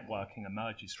 naturally, networking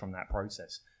emerges from that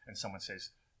process. And someone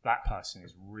says, that person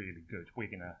is really good. We're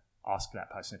going to ask that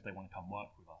person if they want to come work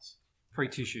with us. Free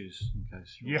tissues, in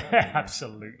case. Yeah,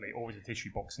 absolutely. Always a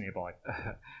tissue box nearby.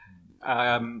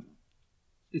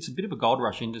 It's a bit of a gold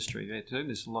rush industry there too.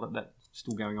 There's a lot of that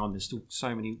still going on. There's still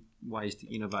so many ways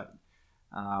to innovate.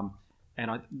 And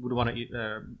I would want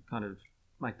to kind of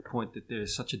make the point that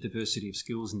there's such a diversity of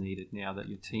skills needed now that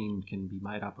your team can be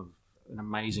made up of an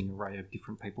amazing array of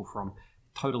different people from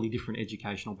totally different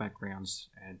educational backgrounds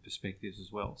and perspectives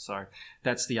as well. So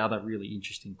that's the other really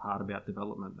interesting part about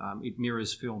development. It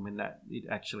mirrors film in that it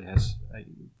actually has a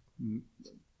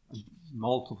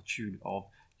multitude of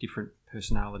different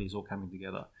personalities all coming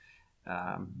together,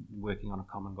 working on a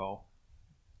common goal.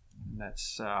 And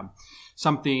that's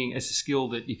something as a skill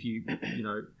that if you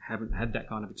haven't had that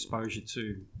kind of exposure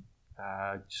to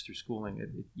just through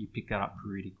schooling, you pick that up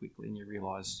pretty quickly, and you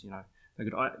realise, you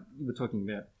were talking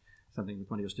about something with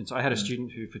one of your students. I had a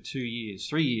student who for 3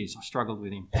 years, I struggled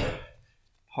with him.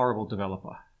 Horrible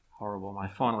developer, horrible. I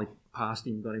finally passed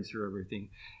him, got him through everything.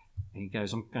 And he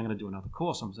goes, I'm going to do another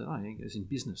course. I'm saying, he goes, in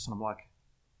business. And I'm like,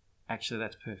 actually,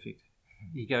 that's perfect.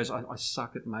 He goes, I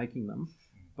suck at making them,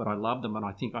 but I love them. And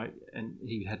I think and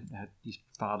he had his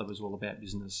father was all about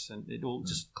business, and it all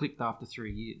just clicked after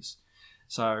 3 years.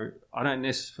 So I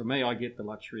don't for me, I get the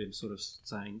luxury of sort of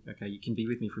saying, okay, you can be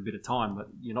with me for a bit of time, but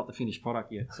you're not the finished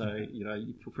product yet. So,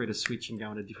 you feel free to switch and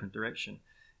go in a different direction.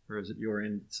 Whereas at your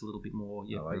end, it's a little bit more.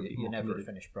 Yeah, you're never a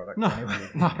finished product. No, anyway.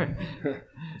 no.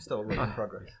 It's still a work in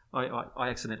progress. I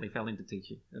accidentally fell into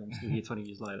teaching, and I'm still here 20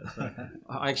 years later. So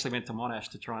I actually went to Monash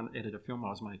to try and edit a film I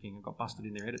was making, and got busted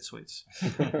in their edit suites.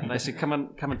 And they said, "Come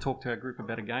and talk to our group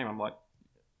about a game." I'm like,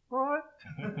 "All right,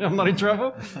 I'm not in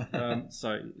trouble."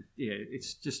 So yeah,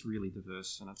 it's just really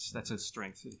diverse, and that's a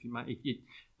strength. If you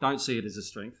don't see it as a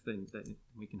strength, then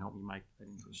we can help you make that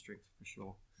into a strength for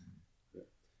sure.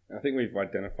 I think we've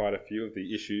identified a few of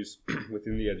the issues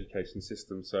within the education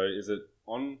system. So is it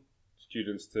on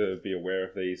students to be aware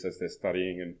of these as they're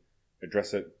studying and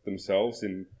address it themselves,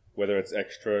 in whether it's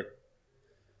extra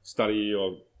study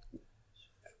or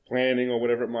planning or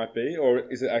whatever it might be? Or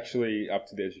is it actually up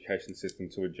to the education system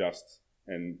to adjust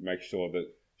and make sure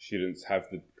that students have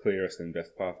the clearest and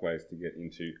best pathways to get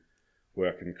into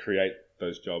work and create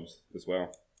those jobs as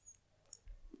well?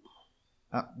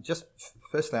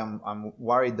 Firstly, I'm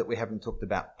worried that we haven't talked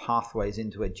about pathways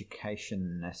into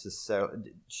education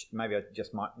necessarily. Maybe I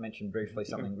just might mention briefly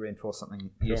something, reinforce something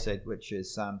you said, which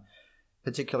is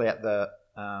particularly at the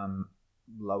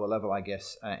lower level, I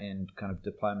guess, in kind of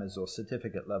diplomas or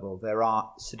certificate level, there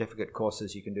are certificate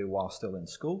courses you can do while still in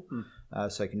school.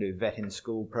 So you can do vet in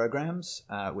school programs,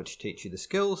 which teach you the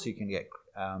skills. You can get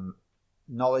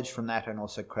knowledge from that, and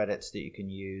also credits that you can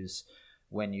use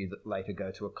when you later go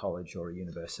to a college or a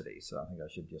university. So I think I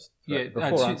should just...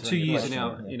 two years in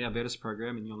our VETIS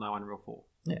program, and you'll know Unreal 4.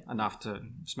 Yeah. Enough to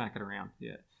smack it around,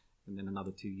 And then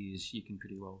another 2 years, you can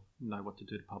pretty well know what to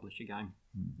do to publish a game.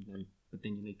 But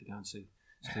then you need to go and see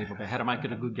people about how to make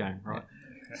it a good game, right?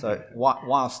 So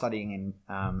while studying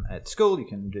at school, you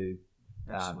can do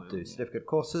certificate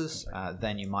courses.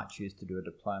 Then you might choose to do a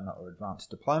diploma or advanced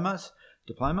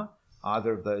diploma.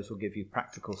 Either of those will give you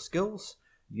practical skills.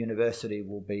 University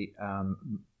will be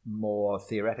more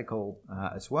theoretical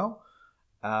as well.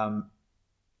 In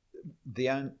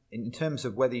terms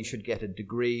of whether you should get a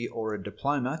degree or a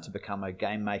diploma to become a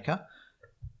game maker,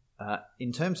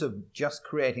 in terms of just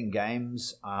creating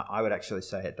games, I would actually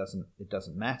say it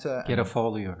doesn't matter. Get a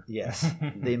folio. Yes,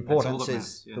 the importance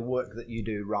is the work that you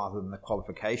do rather than the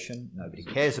qualification. Nobody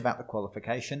cares about the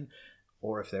qualification,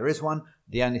 or if there is one.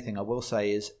 The only thing I will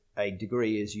say is a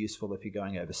degree is useful if you're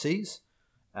going overseas.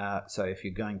 So if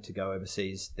you're going to go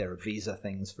overseas, there are visa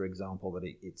things, for example, that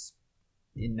it's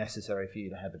necessary for you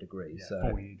to have a degree. Yeah, so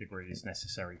 4-year degree is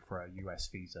necessary for a US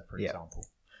visa, for example.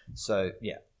 So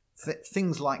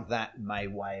things like that may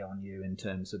weigh on you in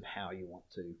terms of how you want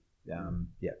to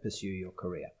pursue your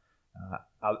career.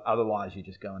 Otherwise, you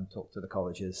just go and talk to the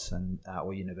colleges and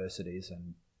or universities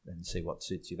and see what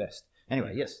suits you best.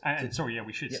 Anyway, yes. And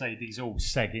we should say these all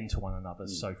seg into one another.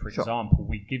 So, for example,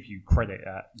 we give you credit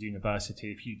at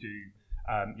university if you do.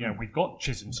 We've got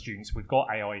Chisholm students, we've got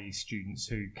AIE students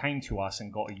who came to us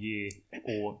and got a year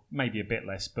or maybe a bit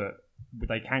less, but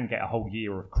they can get a whole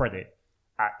year of credit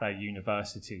at their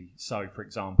university. So, for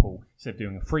example, instead of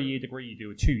doing a 3-year degree, you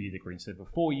do a 2-year degree. Instead of a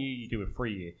 4-year, you do a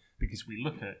 3-year, because we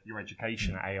look at your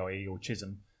education at AIE or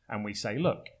Chisholm and we say,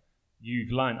 look,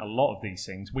 you've learned a lot of these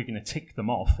things. We're going to tick them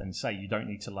off and say you don't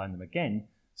need to learn them again.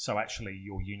 So actually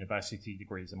your university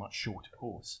degree is a much shorter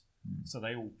course. So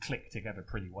they all click together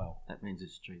pretty well. That means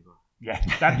it's cheaper. Yeah,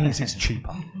 that means it's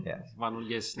cheaper.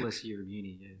 Less year of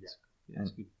uni.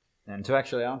 It's good. And to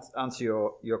actually answer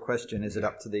your question, is it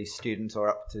up to the students or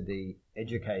up to the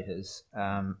educators?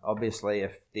 Obviously,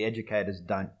 if the educators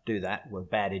don't do that, we're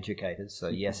bad educators. So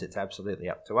yes, it's absolutely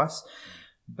up to us.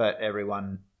 But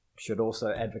everyone should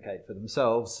also advocate for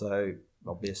themselves. So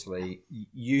obviously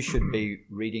you should be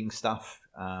reading stuff.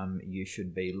 You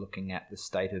should be looking at the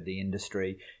state of the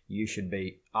industry. You should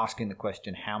be asking the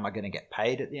question, how am I going to get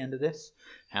paid at the end of this?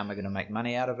 How am I going to make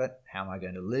money out of it? How am I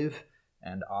going to live?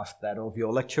 And ask that of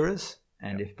your lecturers.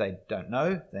 And if they don't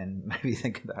know, then maybe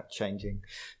think about changing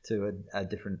to a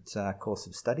different course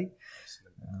of study.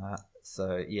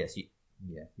 So yes,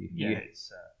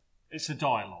 it's a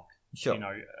dialogue. Sure.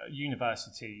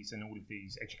 Universities and all of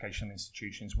these educational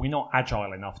institutions, we're not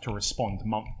agile enough to respond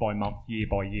month by month, year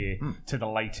by year to the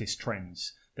latest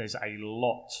trends. There's a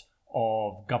lot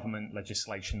of government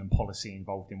legislation and policy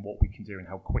involved in what we can do and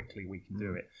how quickly we can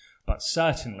do it. But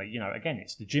certainly, again,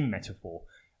 it's the gym metaphor.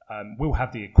 We'll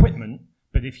have the equipment,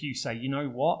 but if you say, you know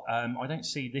what, I don't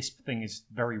see this thing is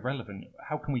very relevant,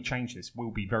 how can we change this?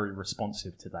 We'll be very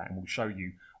responsive to that, and we'll show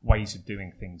you ways of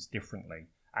doing things differently.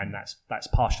 And that's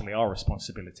partially our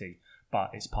responsibility,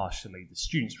 but it's partially the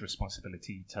students'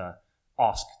 responsibility to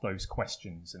ask those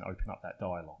questions and open up that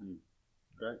dialogue.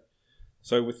 Great.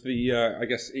 So with the,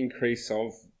 increase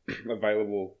of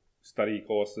available study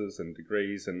courses and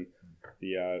degrees and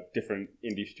the different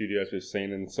indie studios we've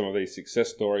seen and some of these success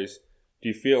stories, do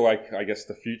you feel like,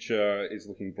 the future is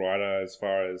looking brighter as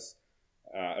far as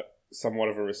somewhat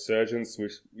of a resurgence?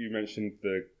 You mentioned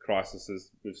the crises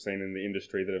we've seen in the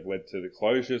industry that have led to the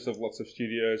closures of lots of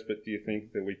studios, but do you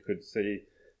think that we could see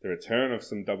the return of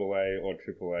some AA or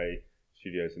AAA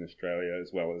studios in Australia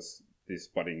as well as this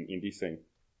budding indie scene?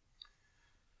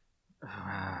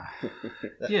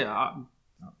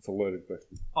 It's a loaded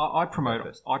question. I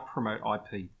promote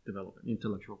IP development,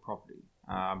 intellectual property,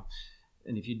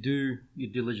 and if you do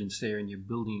your diligence there and you're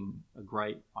building a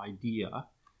great idea,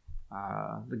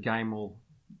 the game will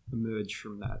emerge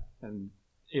from that. And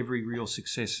every real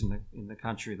success in the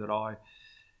country that I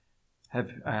have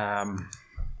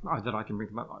that I can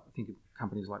bring up, I think of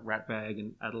companies like Ratbag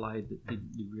and Adelaide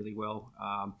that did really well.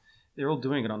 They're all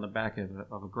doing it on the back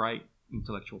of a great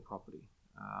intellectual property.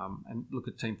 And look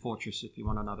at Team Fortress if you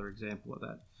want another example of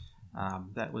that.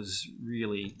 That was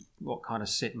really what kind of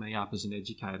set me up as an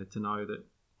educator to know that,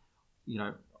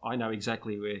 I know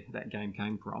exactly where that game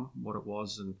came from, what it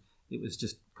was, and it was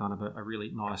just kind of a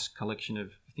really nice collection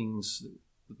of things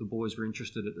that the boys were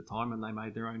interested at the time, and they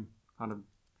made their own kind of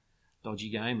dodgy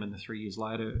game. And 3 years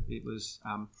later, it was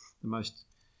the most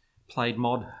played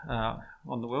mod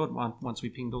on the world once we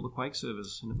pinged all the Quake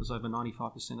servers, and it was over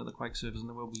 95% of the Quake servers in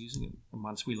the world were using it. And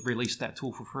once we released that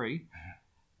tool for free,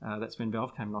 that's when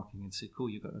Valve came knocking and said, cool,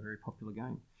 you've got a very popular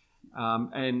game.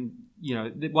 And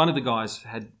one of the guys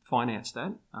had financed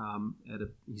that at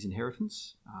his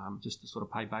inheritance, just to sort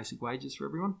of pay basic wages for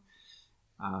everyone.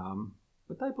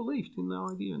 But they believed in the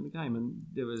idea in the game, and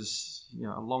there was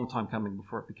a long time coming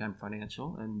before it became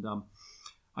financial. And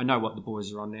I know what the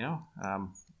boys are on now.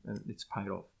 And it's paid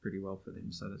off pretty well for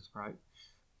them, so that's great.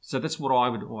 So that's what I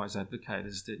would always advocate,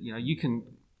 is that you can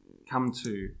come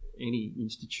to any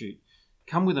institute,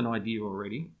 come with an idea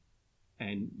already,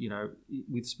 and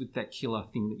with that killer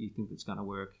thing that you think that's going to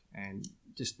work, and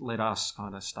just let us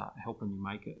kind of start helping you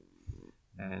make it,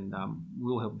 and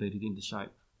we'll help beat it into shape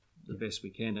the best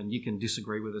we can. And you can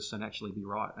disagree with us and actually be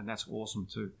right, and that's awesome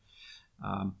too.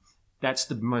 That's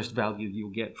the most value you'll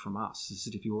get from us, is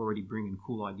that if you already bring in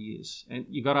cool ideas. And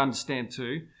you got to understand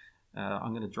too,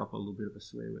 I'm going to drop a little bit of a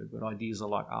swear word, but ideas are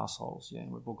like arseholes. Yeah,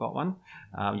 we've all got one.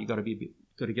 You got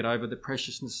to get over the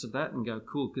preciousness of that and go,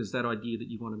 cool, because that idea that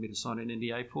you wanted me to sign an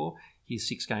NDA for, here's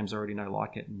 6 games I already know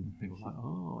like it, and people are like,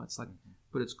 oh, it's like,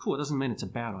 but it's cool. It doesn't mean it's a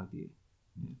bad idea.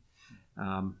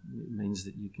 Yeah. It means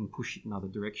that you can push it in other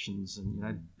directions, and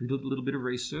do a little bit of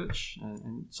research,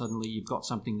 and suddenly you've got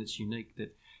something that's unique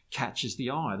that catches the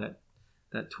eye.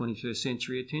 That 21st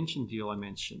century attention deal I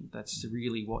mentioned, that's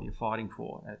really what you're fighting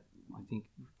for, I think,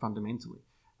 fundamentally.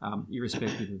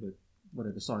 Irrespective of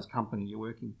whatever size company you're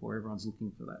working for, everyone's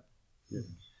looking for that. Yeah.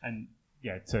 And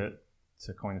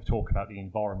to kind of talk about the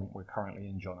environment we're currently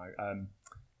in, Jono,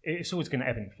 it's always going to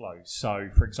ebb and flow. So,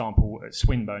 for example, at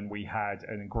Swinburne, we had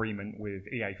an agreement with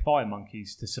EA Fire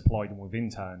Monkeys to supply them with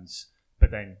interns,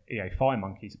 but then EA Fire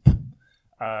Monkeys...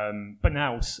 but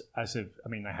now,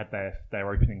 they had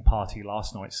their opening party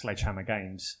last night, Sledgehammer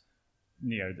Games,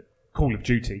 Call of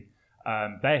Duty.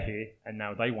 They're here, and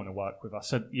now they want to work with us.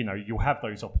 So, you'll have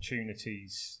those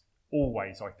opportunities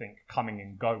always, I think, coming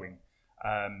and going.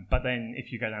 But then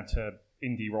if you go down to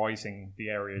Indie Rising, the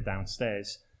area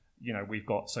downstairs, we've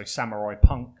got Samurai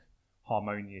Punk,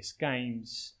 Harmonious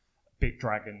Games, Bit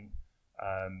Dragon,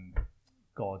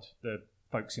 the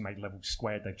folks who made Level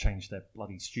Squared, they've changed their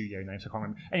bloody studio names. I can't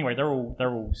remember. Anyway,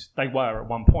 they were at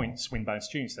one point Swinburne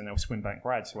students, and they're now Swinburne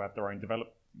grads who have their own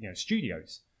developed,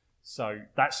 studios. So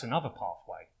that's another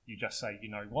pathway. You just say, you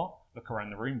know what? Look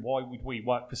around the room. Why would we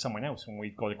work for someone else when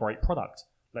we've got a great product?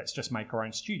 Let's just make our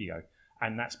own studio.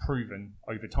 And that's proven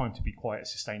over time to be quite a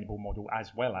sustainable model,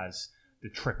 as well as the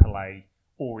AAA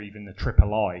or even the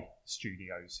III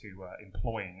studios who are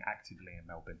employing actively in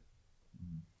Melbourne.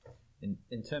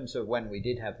 In terms of when we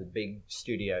did have the big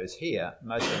studios here,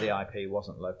 most of the IP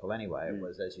wasn't local anyway. It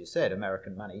was, as you said,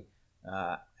 American money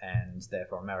and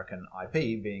therefore American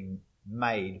IP being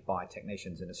made by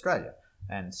technicians in Australia.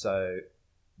 And so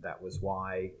that was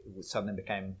why it suddenly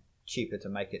became cheaper to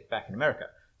make it back in America.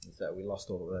 And so we lost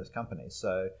all of those companies.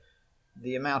 So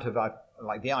the amount of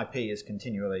the IP is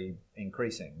continually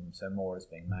increasing, so more is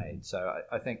being made. So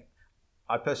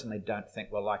I personally don't think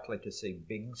we're likely to see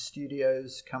big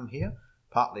studios come here,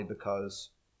 partly because,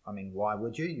 I mean, why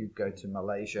would you? You go to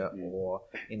Malaysia or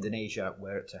Indonesia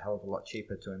where it's a hell of a lot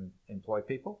cheaper to employ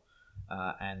people,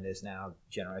 and there's now a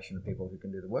generation of people who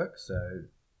can do the work, so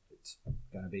it's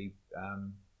going to be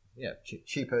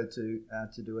cheaper to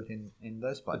do it in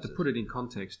those places. But to put it in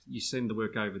context, you send the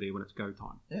work over there when it's go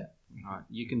time. Yeah. Right.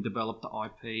 You can develop the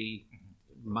IP,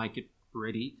 make it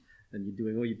ready, and you're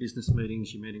doing all your business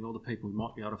meetings, you're meeting all the people who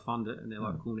might be able to fund it, and they're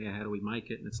like, cool, now how do we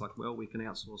make it? And it's like, well, we can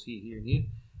outsource here, here, and here.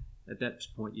 At that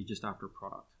point, you're just after a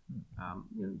product.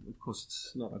 Of course,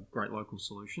 it's not a great local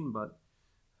solution, but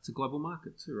it's a global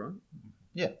market too, right?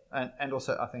 Yeah, and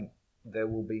also I think there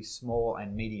will be small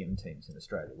and medium teams in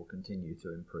Australia will continue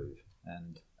to improve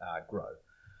and grow.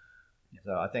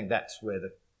 So I think that's where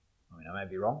I may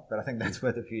be wrong, but I think that's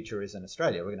where the future is in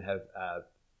Australia. We're going to have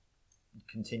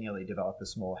continually develop a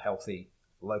small, healthy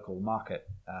local market,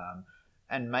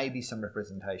 and maybe some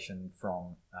representation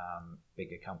from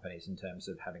bigger companies in terms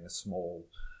of having a small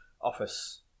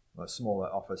office, or a smaller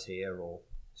office here, or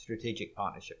strategic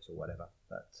partnerships or whatever.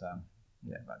 But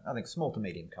I think small to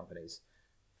medium companies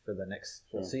for the next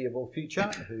foreseeable future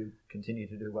who continue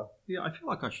to do well. Yeah, I feel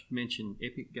like I should mention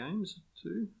Epic Games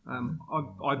too.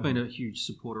 I've been a huge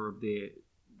supporter of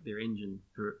their engine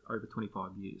for over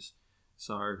 25 years.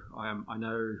 So I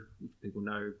know, if people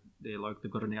know,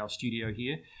 they've got now a studio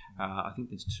here. I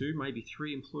think there's 2, maybe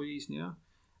 3 employees now.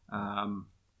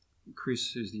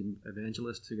 Chris, who's the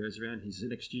evangelist who goes around, he's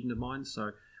an ex-student of mine. So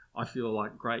I feel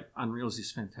like great. Unreal is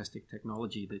this fantastic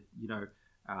technology that,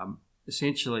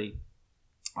 essentially,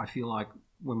 I feel like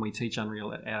when we teach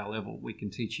Unreal at our level, we can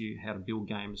teach you how to build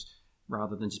games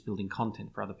rather than just building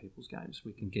content for other people's games.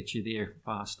 We can get you there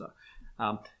faster.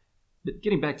 But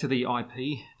getting back to the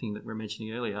IP thing that we were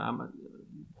mentioning earlier,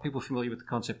 people are familiar with the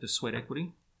concept of sweat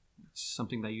equity. It's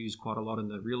something they use quite a lot in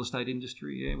the real estate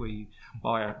industry, where you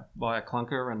buy a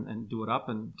clunker and do it up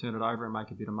and turn it over and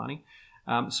make a bit of money.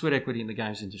 Sweat equity in the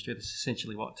games industry, that's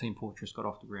essentially what Team Fortress got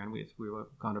off the ground with. We were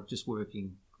kind of just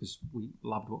working because we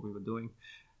loved what we were doing,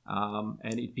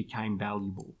 and it became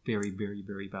valuable, very, very,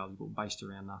 very valuable, based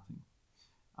around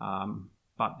nothing.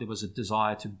 But there was a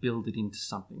desire to build it into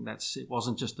something. It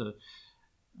wasn't just a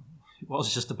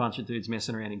bunch of dudes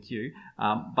messing around in Q,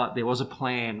 but there was a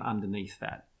plan underneath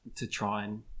that to try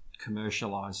and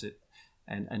commercialize it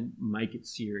and make it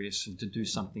serious and to do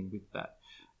something with that.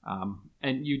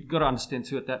 And you've got to understand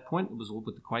too, at that point, it was all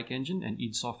with the Quake engine, and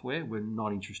id Software were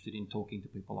not interested in talking to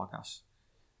people like us.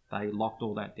 They locked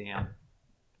all that down,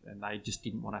 and they just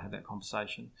didn't want to have that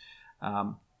conversation.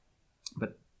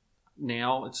 But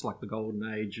now it's like the golden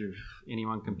age of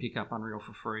anyone can pick up Unreal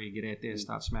for free, get out there,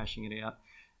 start smashing it out.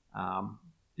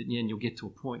 But then you'll get to a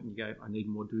point and you go, I need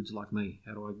more dudes like me.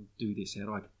 How do I do this? How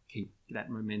do I keep that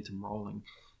momentum rolling?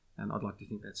 And I'd like to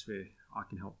think that's where I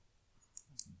can help.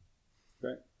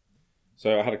 Great.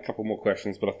 So I had a couple more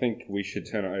questions, but I think we should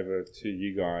turn it over to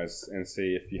you guys and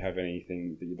see if you have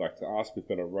anything that you'd like to ask. We've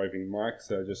got a roving mic,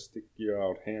 so just stick your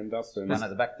old hand up. And One at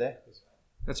the back there.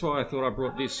 That's why I thought I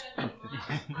brought this.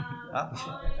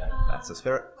 That's the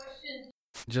spirit.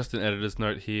 Just an editor's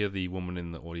note here, the woman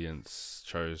in the audience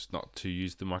chose not to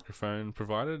use the microphone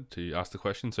provided to ask the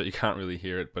question, so you can't really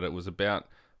hear it, but it was about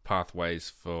pathways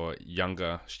for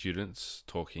younger students,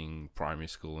 talking primary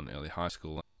school and early high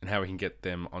school, and how we can get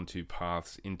them onto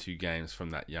paths into games from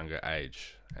that younger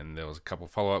age. And there was a couple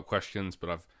follow-up questions, but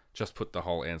I've just put the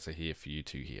whole answer here for you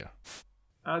to hear.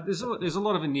 There's a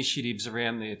lot of initiatives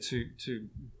around there to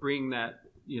bring that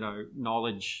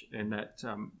knowledge and that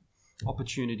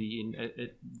opportunity in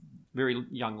at very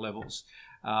young levels.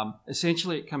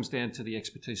 Essentially, it comes down to the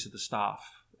expertise of the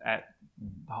staff at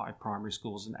high primary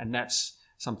schools, and that's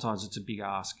sometimes it's a big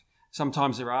ask.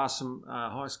 Sometimes there are some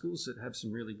high schools that have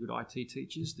some really good IT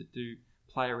teachers that do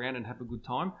play around and have a good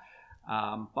time,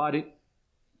 but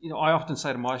I often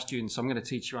say to my students, I'm going to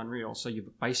teach you Unreal, so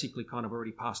you've basically kind of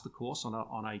already passed the course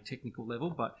on a technical level,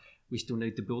 but we still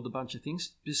need to build a bunch of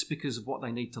things just because of what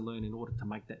they need to learn in order to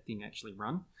make that thing actually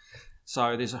run.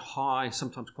 So there's a high,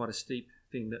 sometimes quite a steep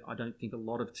thing that I don't think a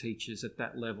lot of teachers at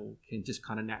that level can just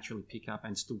kind of naturally pick up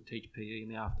and still teach PE in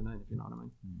the afternoon, if you know what I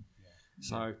mean.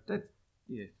 So that,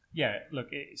 yeah. Yeah, look,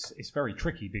 it's very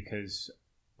tricky because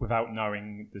without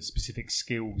knowing the specific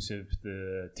skills of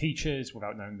the teachers,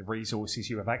 without knowing the resources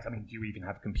you have access, do you even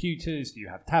have computers? Do you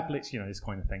have tablets? This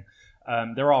kind of thing.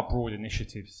 There are broad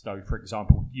initiatives, though. For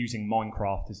example, using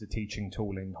Minecraft as a teaching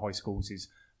tool in high schools is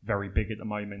very big at the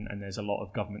moment, and there's a lot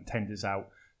of government tenders out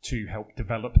to help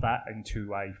develop that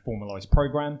into a formalised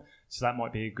program. So that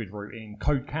might be a good route in.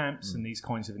 Code camps and these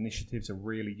kinds of initiatives are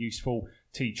really useful,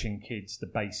 teaching kids the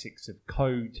basics of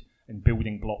code and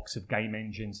building blocks of game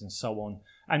engines and so on.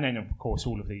 And then, of course,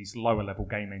 all of these lower level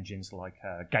game engines like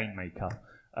Game Maker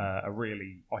are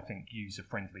really, I think,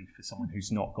 user-friendly for someone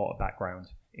who's not got a background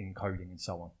in coding and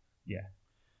so on. Yeah.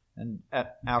 And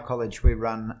at our college, we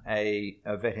run a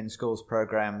Vet in Schools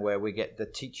program where we get the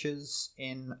teachers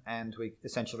in and we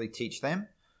essentially teach them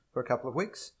for a couple of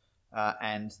weeks.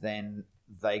 And then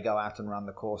they go out and run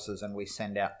the courses, and we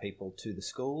send out people to the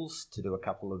schools to do a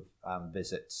couple of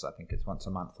visits. I think it's once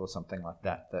a month or something like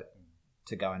that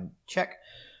to go and check.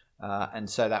 And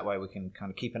so that way we can kind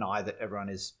of keep an eye that everyone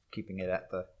is keeping it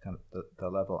at the kind of the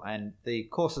level. And the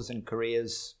courses and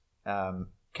careers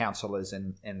counsellors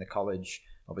in the college,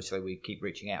 obviously we keep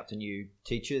reaching out to new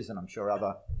teachers, and I'm sure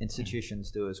other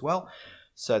institutions do as well.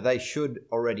 So they should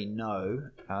already know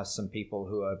some people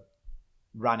who are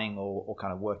running or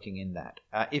kind of working in that.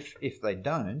 If they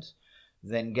don't,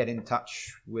 then get in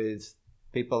touch with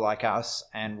people like us,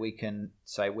 and we can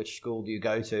say, which school do you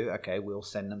go to? Okay, we'll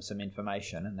send them some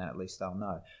information, and then at least they'll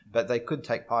know. But they could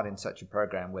take part in such a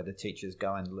program where the teachers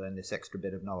go and learn this extra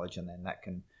bit of knowledge, and then that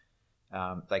can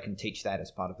they can teach that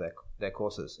as part of their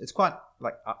courses. It's quite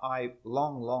like I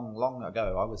long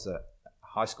ago, I was a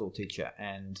high school teacher,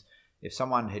 and if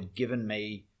someone had given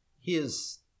me,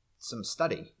 here's some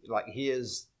study, like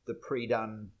here's the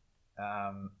pre-done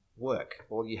work,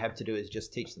 all you have to do is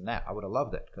just teach them that, I would have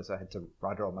loved it because I had to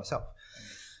write it all myself.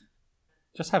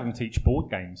 Just have them teach board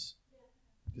games.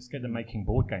 Just get them making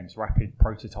board games, rapid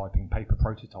prototyping, paper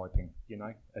prototyping. You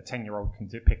know, a 10-year-old can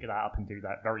pick that up and do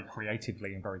that very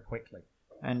creatively and very quickly.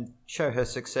 And show her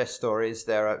success stories.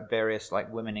 There are various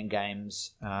like women in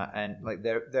games, and like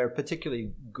they're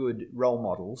particularly good role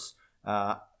models.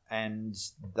 And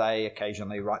they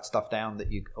occasionally write stuff down that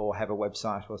you, or have a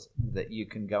website that you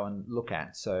can go and look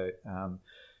at. So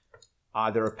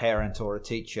either a parent or a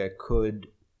teacher could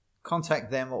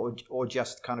contact them, or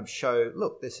just kind of show,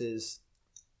 look, this is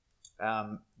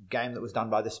game that was done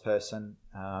by this person,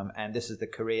 and this is the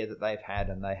career that they've had,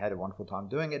 and they had a wonderful time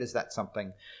doing it. Is that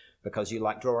something, because you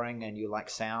like drawing and you like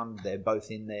sound, they're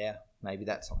both in there, maybe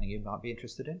that's something you might be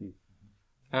interested in?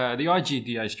 The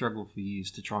IGDA struggled for years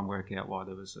to try and work out why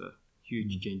there was a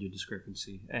huge gender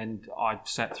discrepancy, and I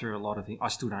sat through a lot of things. I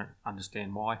still don't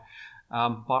understand why,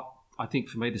 but I think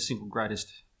for me the single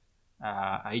greatest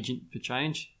agent for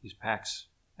change is PAX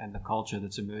and the culture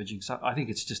that's emerging. So I think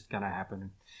it's just going to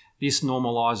happen. This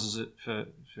normalises it for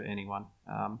anyone,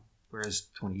 whereas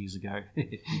 20 years ago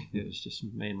it was just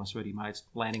me and my sweaty mates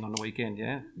landing on the weekend,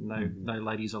 no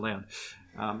ladies allowed.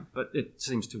 But it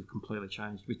seems to have completely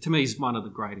changed, which to me is one of the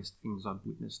greatest things I've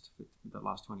witnessed for the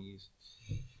last 20 years.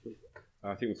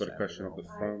 I think we've got a question at the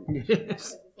front.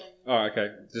 Yes. Oh, okay.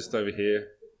 Just over here.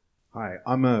 Hi,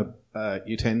 I'm a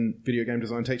Year 10 video game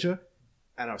design teacher,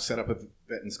 and I've set up a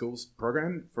Vet in Schools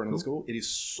program for another school. It is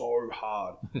so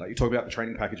hard. Like, you talk about the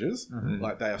training packages,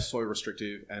 like they are so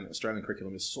restrictive, and Australian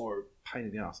curriculum is so pain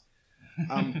in the ass.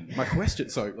 My question,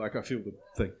 so like I feel the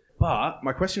thing, but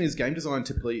my question is, game design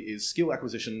typically is skill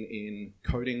acquisition in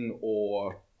coding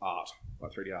or art,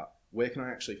 like 3D art. Where can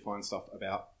I actually find stuff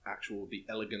about the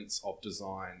elegance of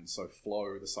design? So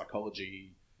flow, the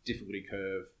psychology, difficulty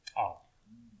curve. Oh,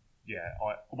 yeah.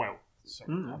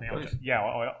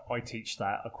 I teach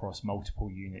that across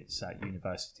multiple units at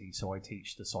university. So I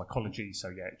teach the psychology.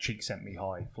 So Cheek Sent Me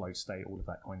High, flow state, all of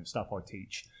that kind of stuff. I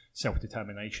teach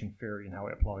self-determination theory and how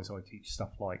it applies. I teach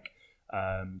stuff like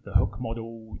the hook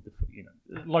model,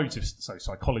 loads of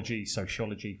psychology,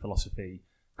 sociology, philosophy,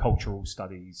 cultural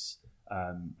studies.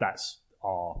 That's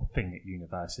our thing at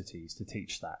universities, to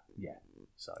teach that. Yeah.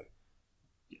 So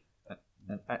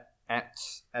at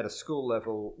a school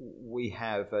level, we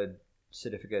have a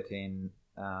certificate in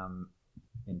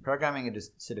programming, a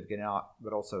certificate in art,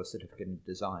 but also a certificate in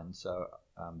design. So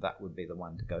that would be the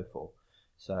one to go for.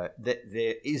 So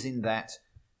there is in that,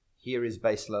 here is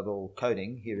base level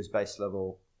coding, here is base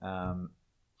level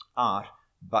art,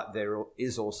 but there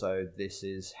is also, this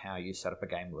is how you set up a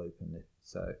game loop. And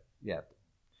so,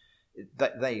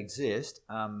 they exist.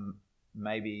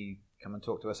 Maybe come and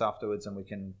talk to us afterwards and we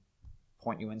can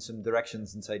point you in some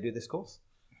directions and say, do this course.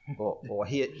 Or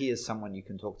here's someone you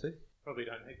can talk to. Probably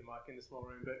don't need the mic in the small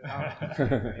room, but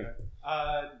anyway.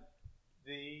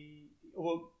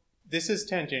 This is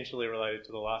tangentially related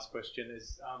to the last question.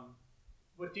 Is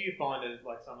what do you find as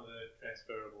like some of the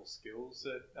transferable skills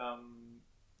that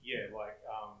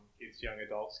kids, young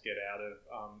adults get out of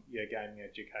gaming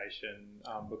education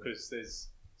because there's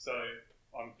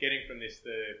I'm getting from this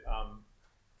the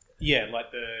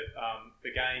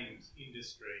games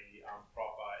industry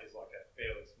proper is like a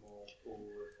fairly small pool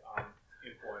of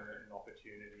employment and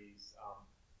opportunities,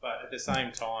 but at the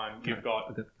same time you've got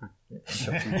every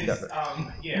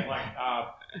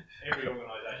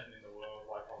organisation in the world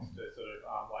wants to sort of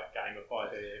gamify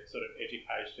their sort of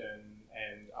education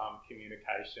and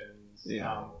communications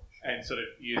and sort of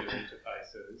user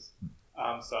interfaces.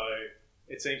 So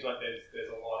it seems like there's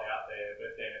a lot out there,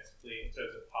 but then it's clear in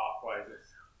terms of pathways.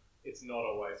 It's not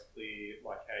always clear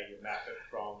like how you map it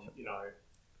from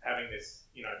having this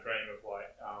dream of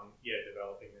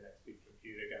developing the next big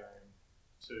computer game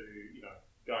to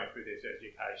going through this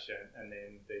education and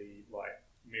then the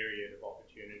myriad of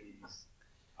opportunities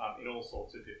in all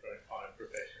sorts of different kind of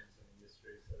professions and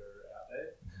industries that are out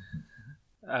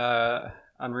there.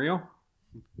 Unreal,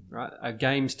 right?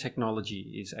 Games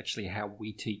technology is actually how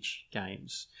we teach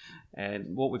games,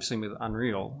 and what we've seen with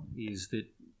Unreal is that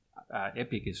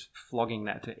Epic is flogging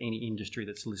that to any industry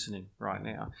that's listening right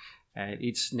now, and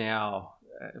it's now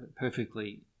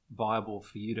perfectly viable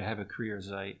for you to have a career as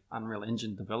a Unreal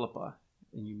Engine developer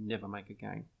and you never make a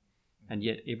game. And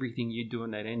yet everything you do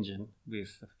in that engine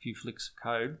with a few flicks of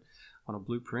code on a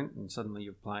blueprint and suddenly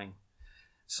you're playing.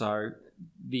 So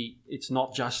it's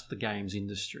not just the games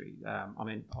industry. I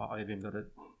even got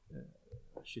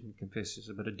I shouldn't confess this,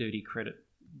 but a dirty credit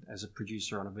as a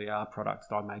producer on a VR product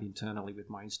that I made internally with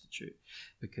my institute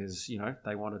because,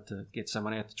 they wanted to get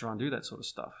someone out to try and do that sort of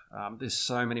stuff. There's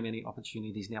so many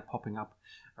opportunities now popping up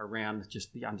around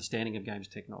just the understanding of games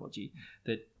technology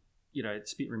that,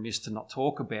 it's a bit remiss to not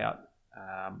talk about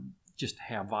just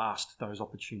how vast those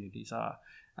opportunities are.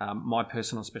 My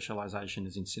personal specialization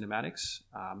is in cinematics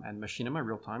and machinima,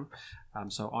 real time.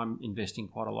 So I'm investing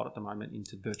quite a lot at the moment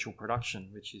into virtual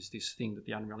production, which is this thing that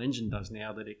the Unreal Engine does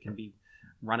now that it can be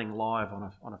running live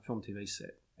on a film TV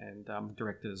set. And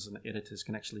directors and editors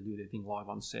can actually do their thing live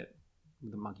on set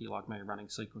with a monkey like me running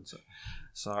sequencer.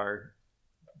 So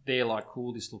they're like,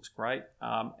 cool, this looks great.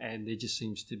 And there just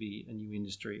seems to be a new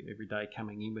industry every day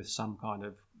coming in with some kind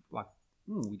of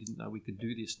we didn't know we could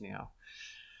do this now.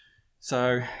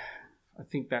 So I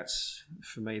think that's,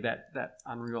 for me, that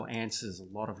Unreal answers a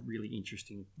lot of really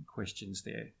interesting questions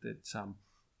there that,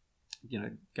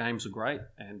 games are great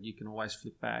and you can always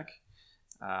flip back.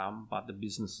 But the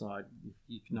business side,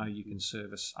 you can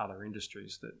service other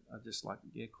industries that are just like,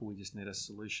 yeah, cool, we just need a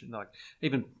solution. Like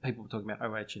even people talking about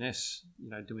OH&S,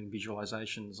 doing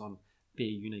visualizations on their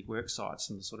unique work sites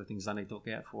and the sort of things they need to look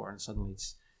out for, and suddenly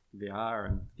it's VR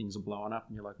and things are blowing up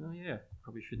and you're like, oh yeah,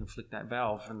 probably shouldn't have flicked that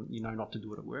valve, and not to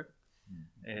do it at work.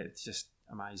 It's just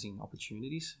amazing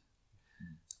opportunities.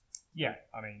 Yeah,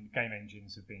 game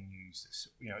engines have been used.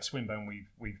 At Swinburne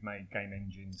we've made game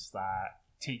engines that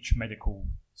teach medical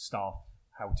staff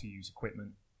how to use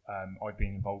equipment. I've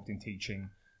been involved in teaching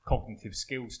cognitive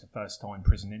skills to first-time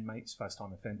prison inmates,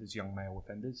 first-time offenders, young male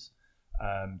offenders.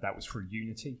 That was through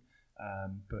Unity.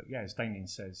 But yeah, as Damien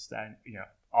says, that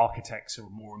architects are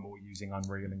more and more using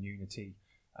Unreal and Unity.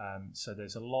 So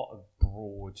there's a lot of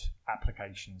broad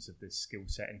applications of this skill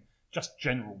set and just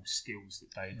general skills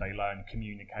that they learn: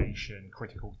 communication,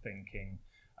 critical thinking.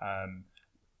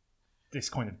 This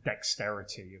kind of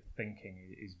dexterity of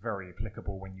thinking is very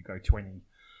applicable when you go to any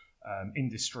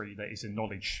industry that is a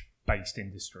knowledge-based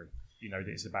industry. That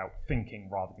it's about thinking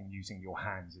rather than using your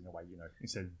hands in a way.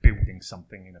 Instead of building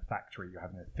something in a factory, you're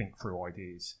having to think through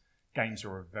ideas. Games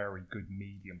are a very good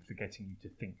medium for getting you to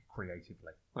think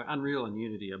creatively. Well, Unreal and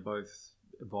Unity are both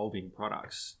evolving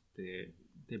products.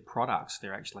 They're products. They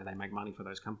make money for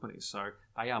those companies. So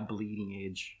they are bleeding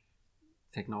edge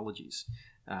technologies.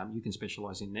 You can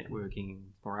specialize in networking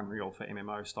for Unreal for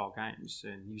MMO style games,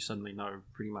 and you suddenly know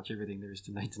pretty much everything there is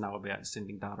to need to know about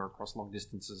sending data across long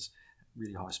distances,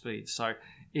 really high speeds. So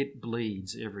it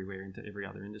bleeds everywhere into every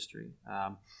other industry.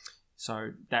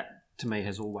 So that, to me,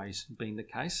 has always been the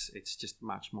case. It's just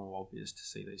much more obvious to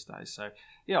see these days. So,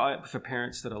 yeah, for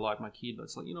parents that are like my kid,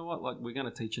 it's like, we're going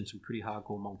to teach them some pretty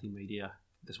hardcore multimedia.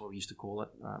 That's what we used to call it.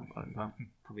 I'm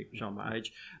probably showing my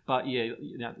age. But, yeah,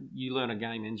 you learn a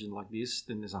game engine like this,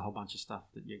 then there's a whole bunch of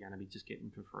stuff that you're going to be just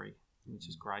getting for free, which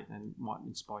is great and might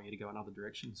inspire you to go in other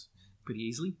directions pretty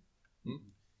easily. Yeah.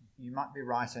 You might be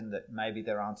right in that maybe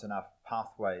there aren't enough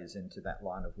pathways into that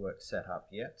line of work set up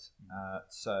yet.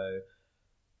 So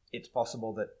it's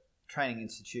possible that training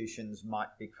institutions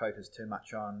might be focused too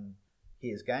much on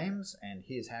here's games and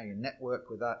here's how you network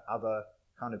with other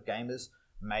kind of gamers.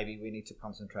 Maybe we need to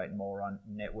concentrate more on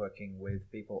networking with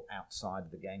people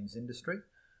outside the games industry.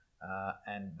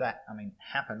 And that, I mean,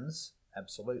 happens,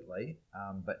 absolutely,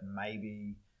 but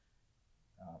maybe,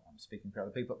 I'm speaking for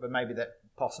other people, but maybe that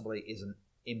possibly isn't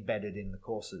embedded in the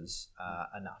courses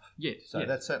enough. Yeah. So yeah.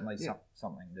 that's certainly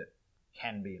something that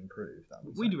can be improved. I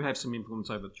would We say. do have some influence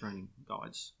over the training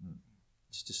guides.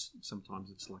 It's just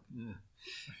sometimes it's like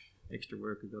extra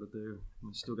work we've got to do.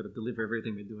 We've still got to deliver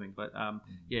everything we're doing. But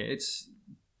it's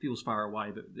feels far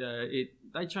away. But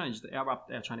they changed our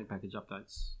training package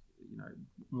updates,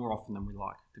 more often than we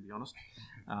like, to be honest.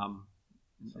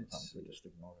 Sometimes we just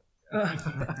ignore it.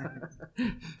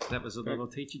 That was a little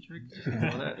teacher trick.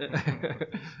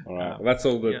 All right. Well, that's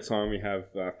all the time we have.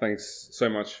 Thanks so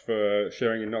much for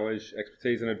sharing your knowledge,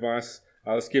 expertise, and advice.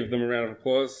 Let's give them a round of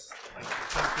applause.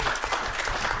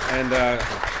 And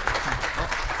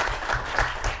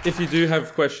if you do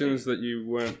have questions that you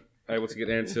weren't able to get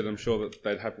answered, I'm sure that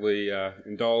they'd happily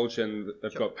indulge, and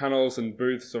they've got panels and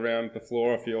booths around the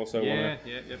floor if you also want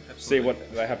to see what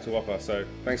they have to offer. So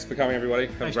thanks for coming, everybody.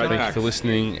 Have a great day. Thanks for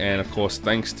listening, and of course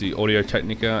thanks to Audio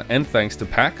Technica and thanks to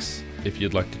PAX. If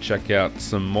you'd like to check out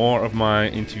some more of my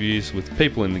interviews with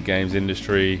people in the games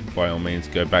industry, by all means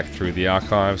go back through the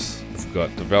archives. We've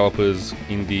got developers,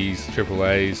 indies,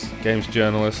 AAAs, games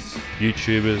journalists,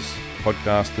 YouTubers,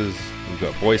 podcasters, we've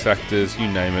got voice actors, you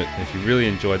name it. If you really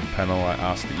enjoyed the panel, I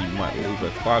ask that you might leave a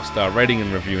 5-star rating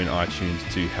and review in iTunes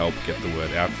to help get the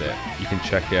word out there. You can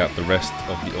check out the rest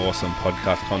of the awesome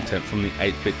podcast content from the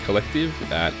 8-Bit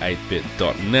Collective at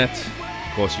 8bit.net.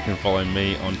 Of course, you can follow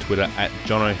me on Twitter at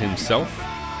Jono himself.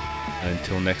 And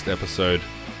until next episode,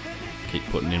 keep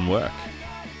putting in work.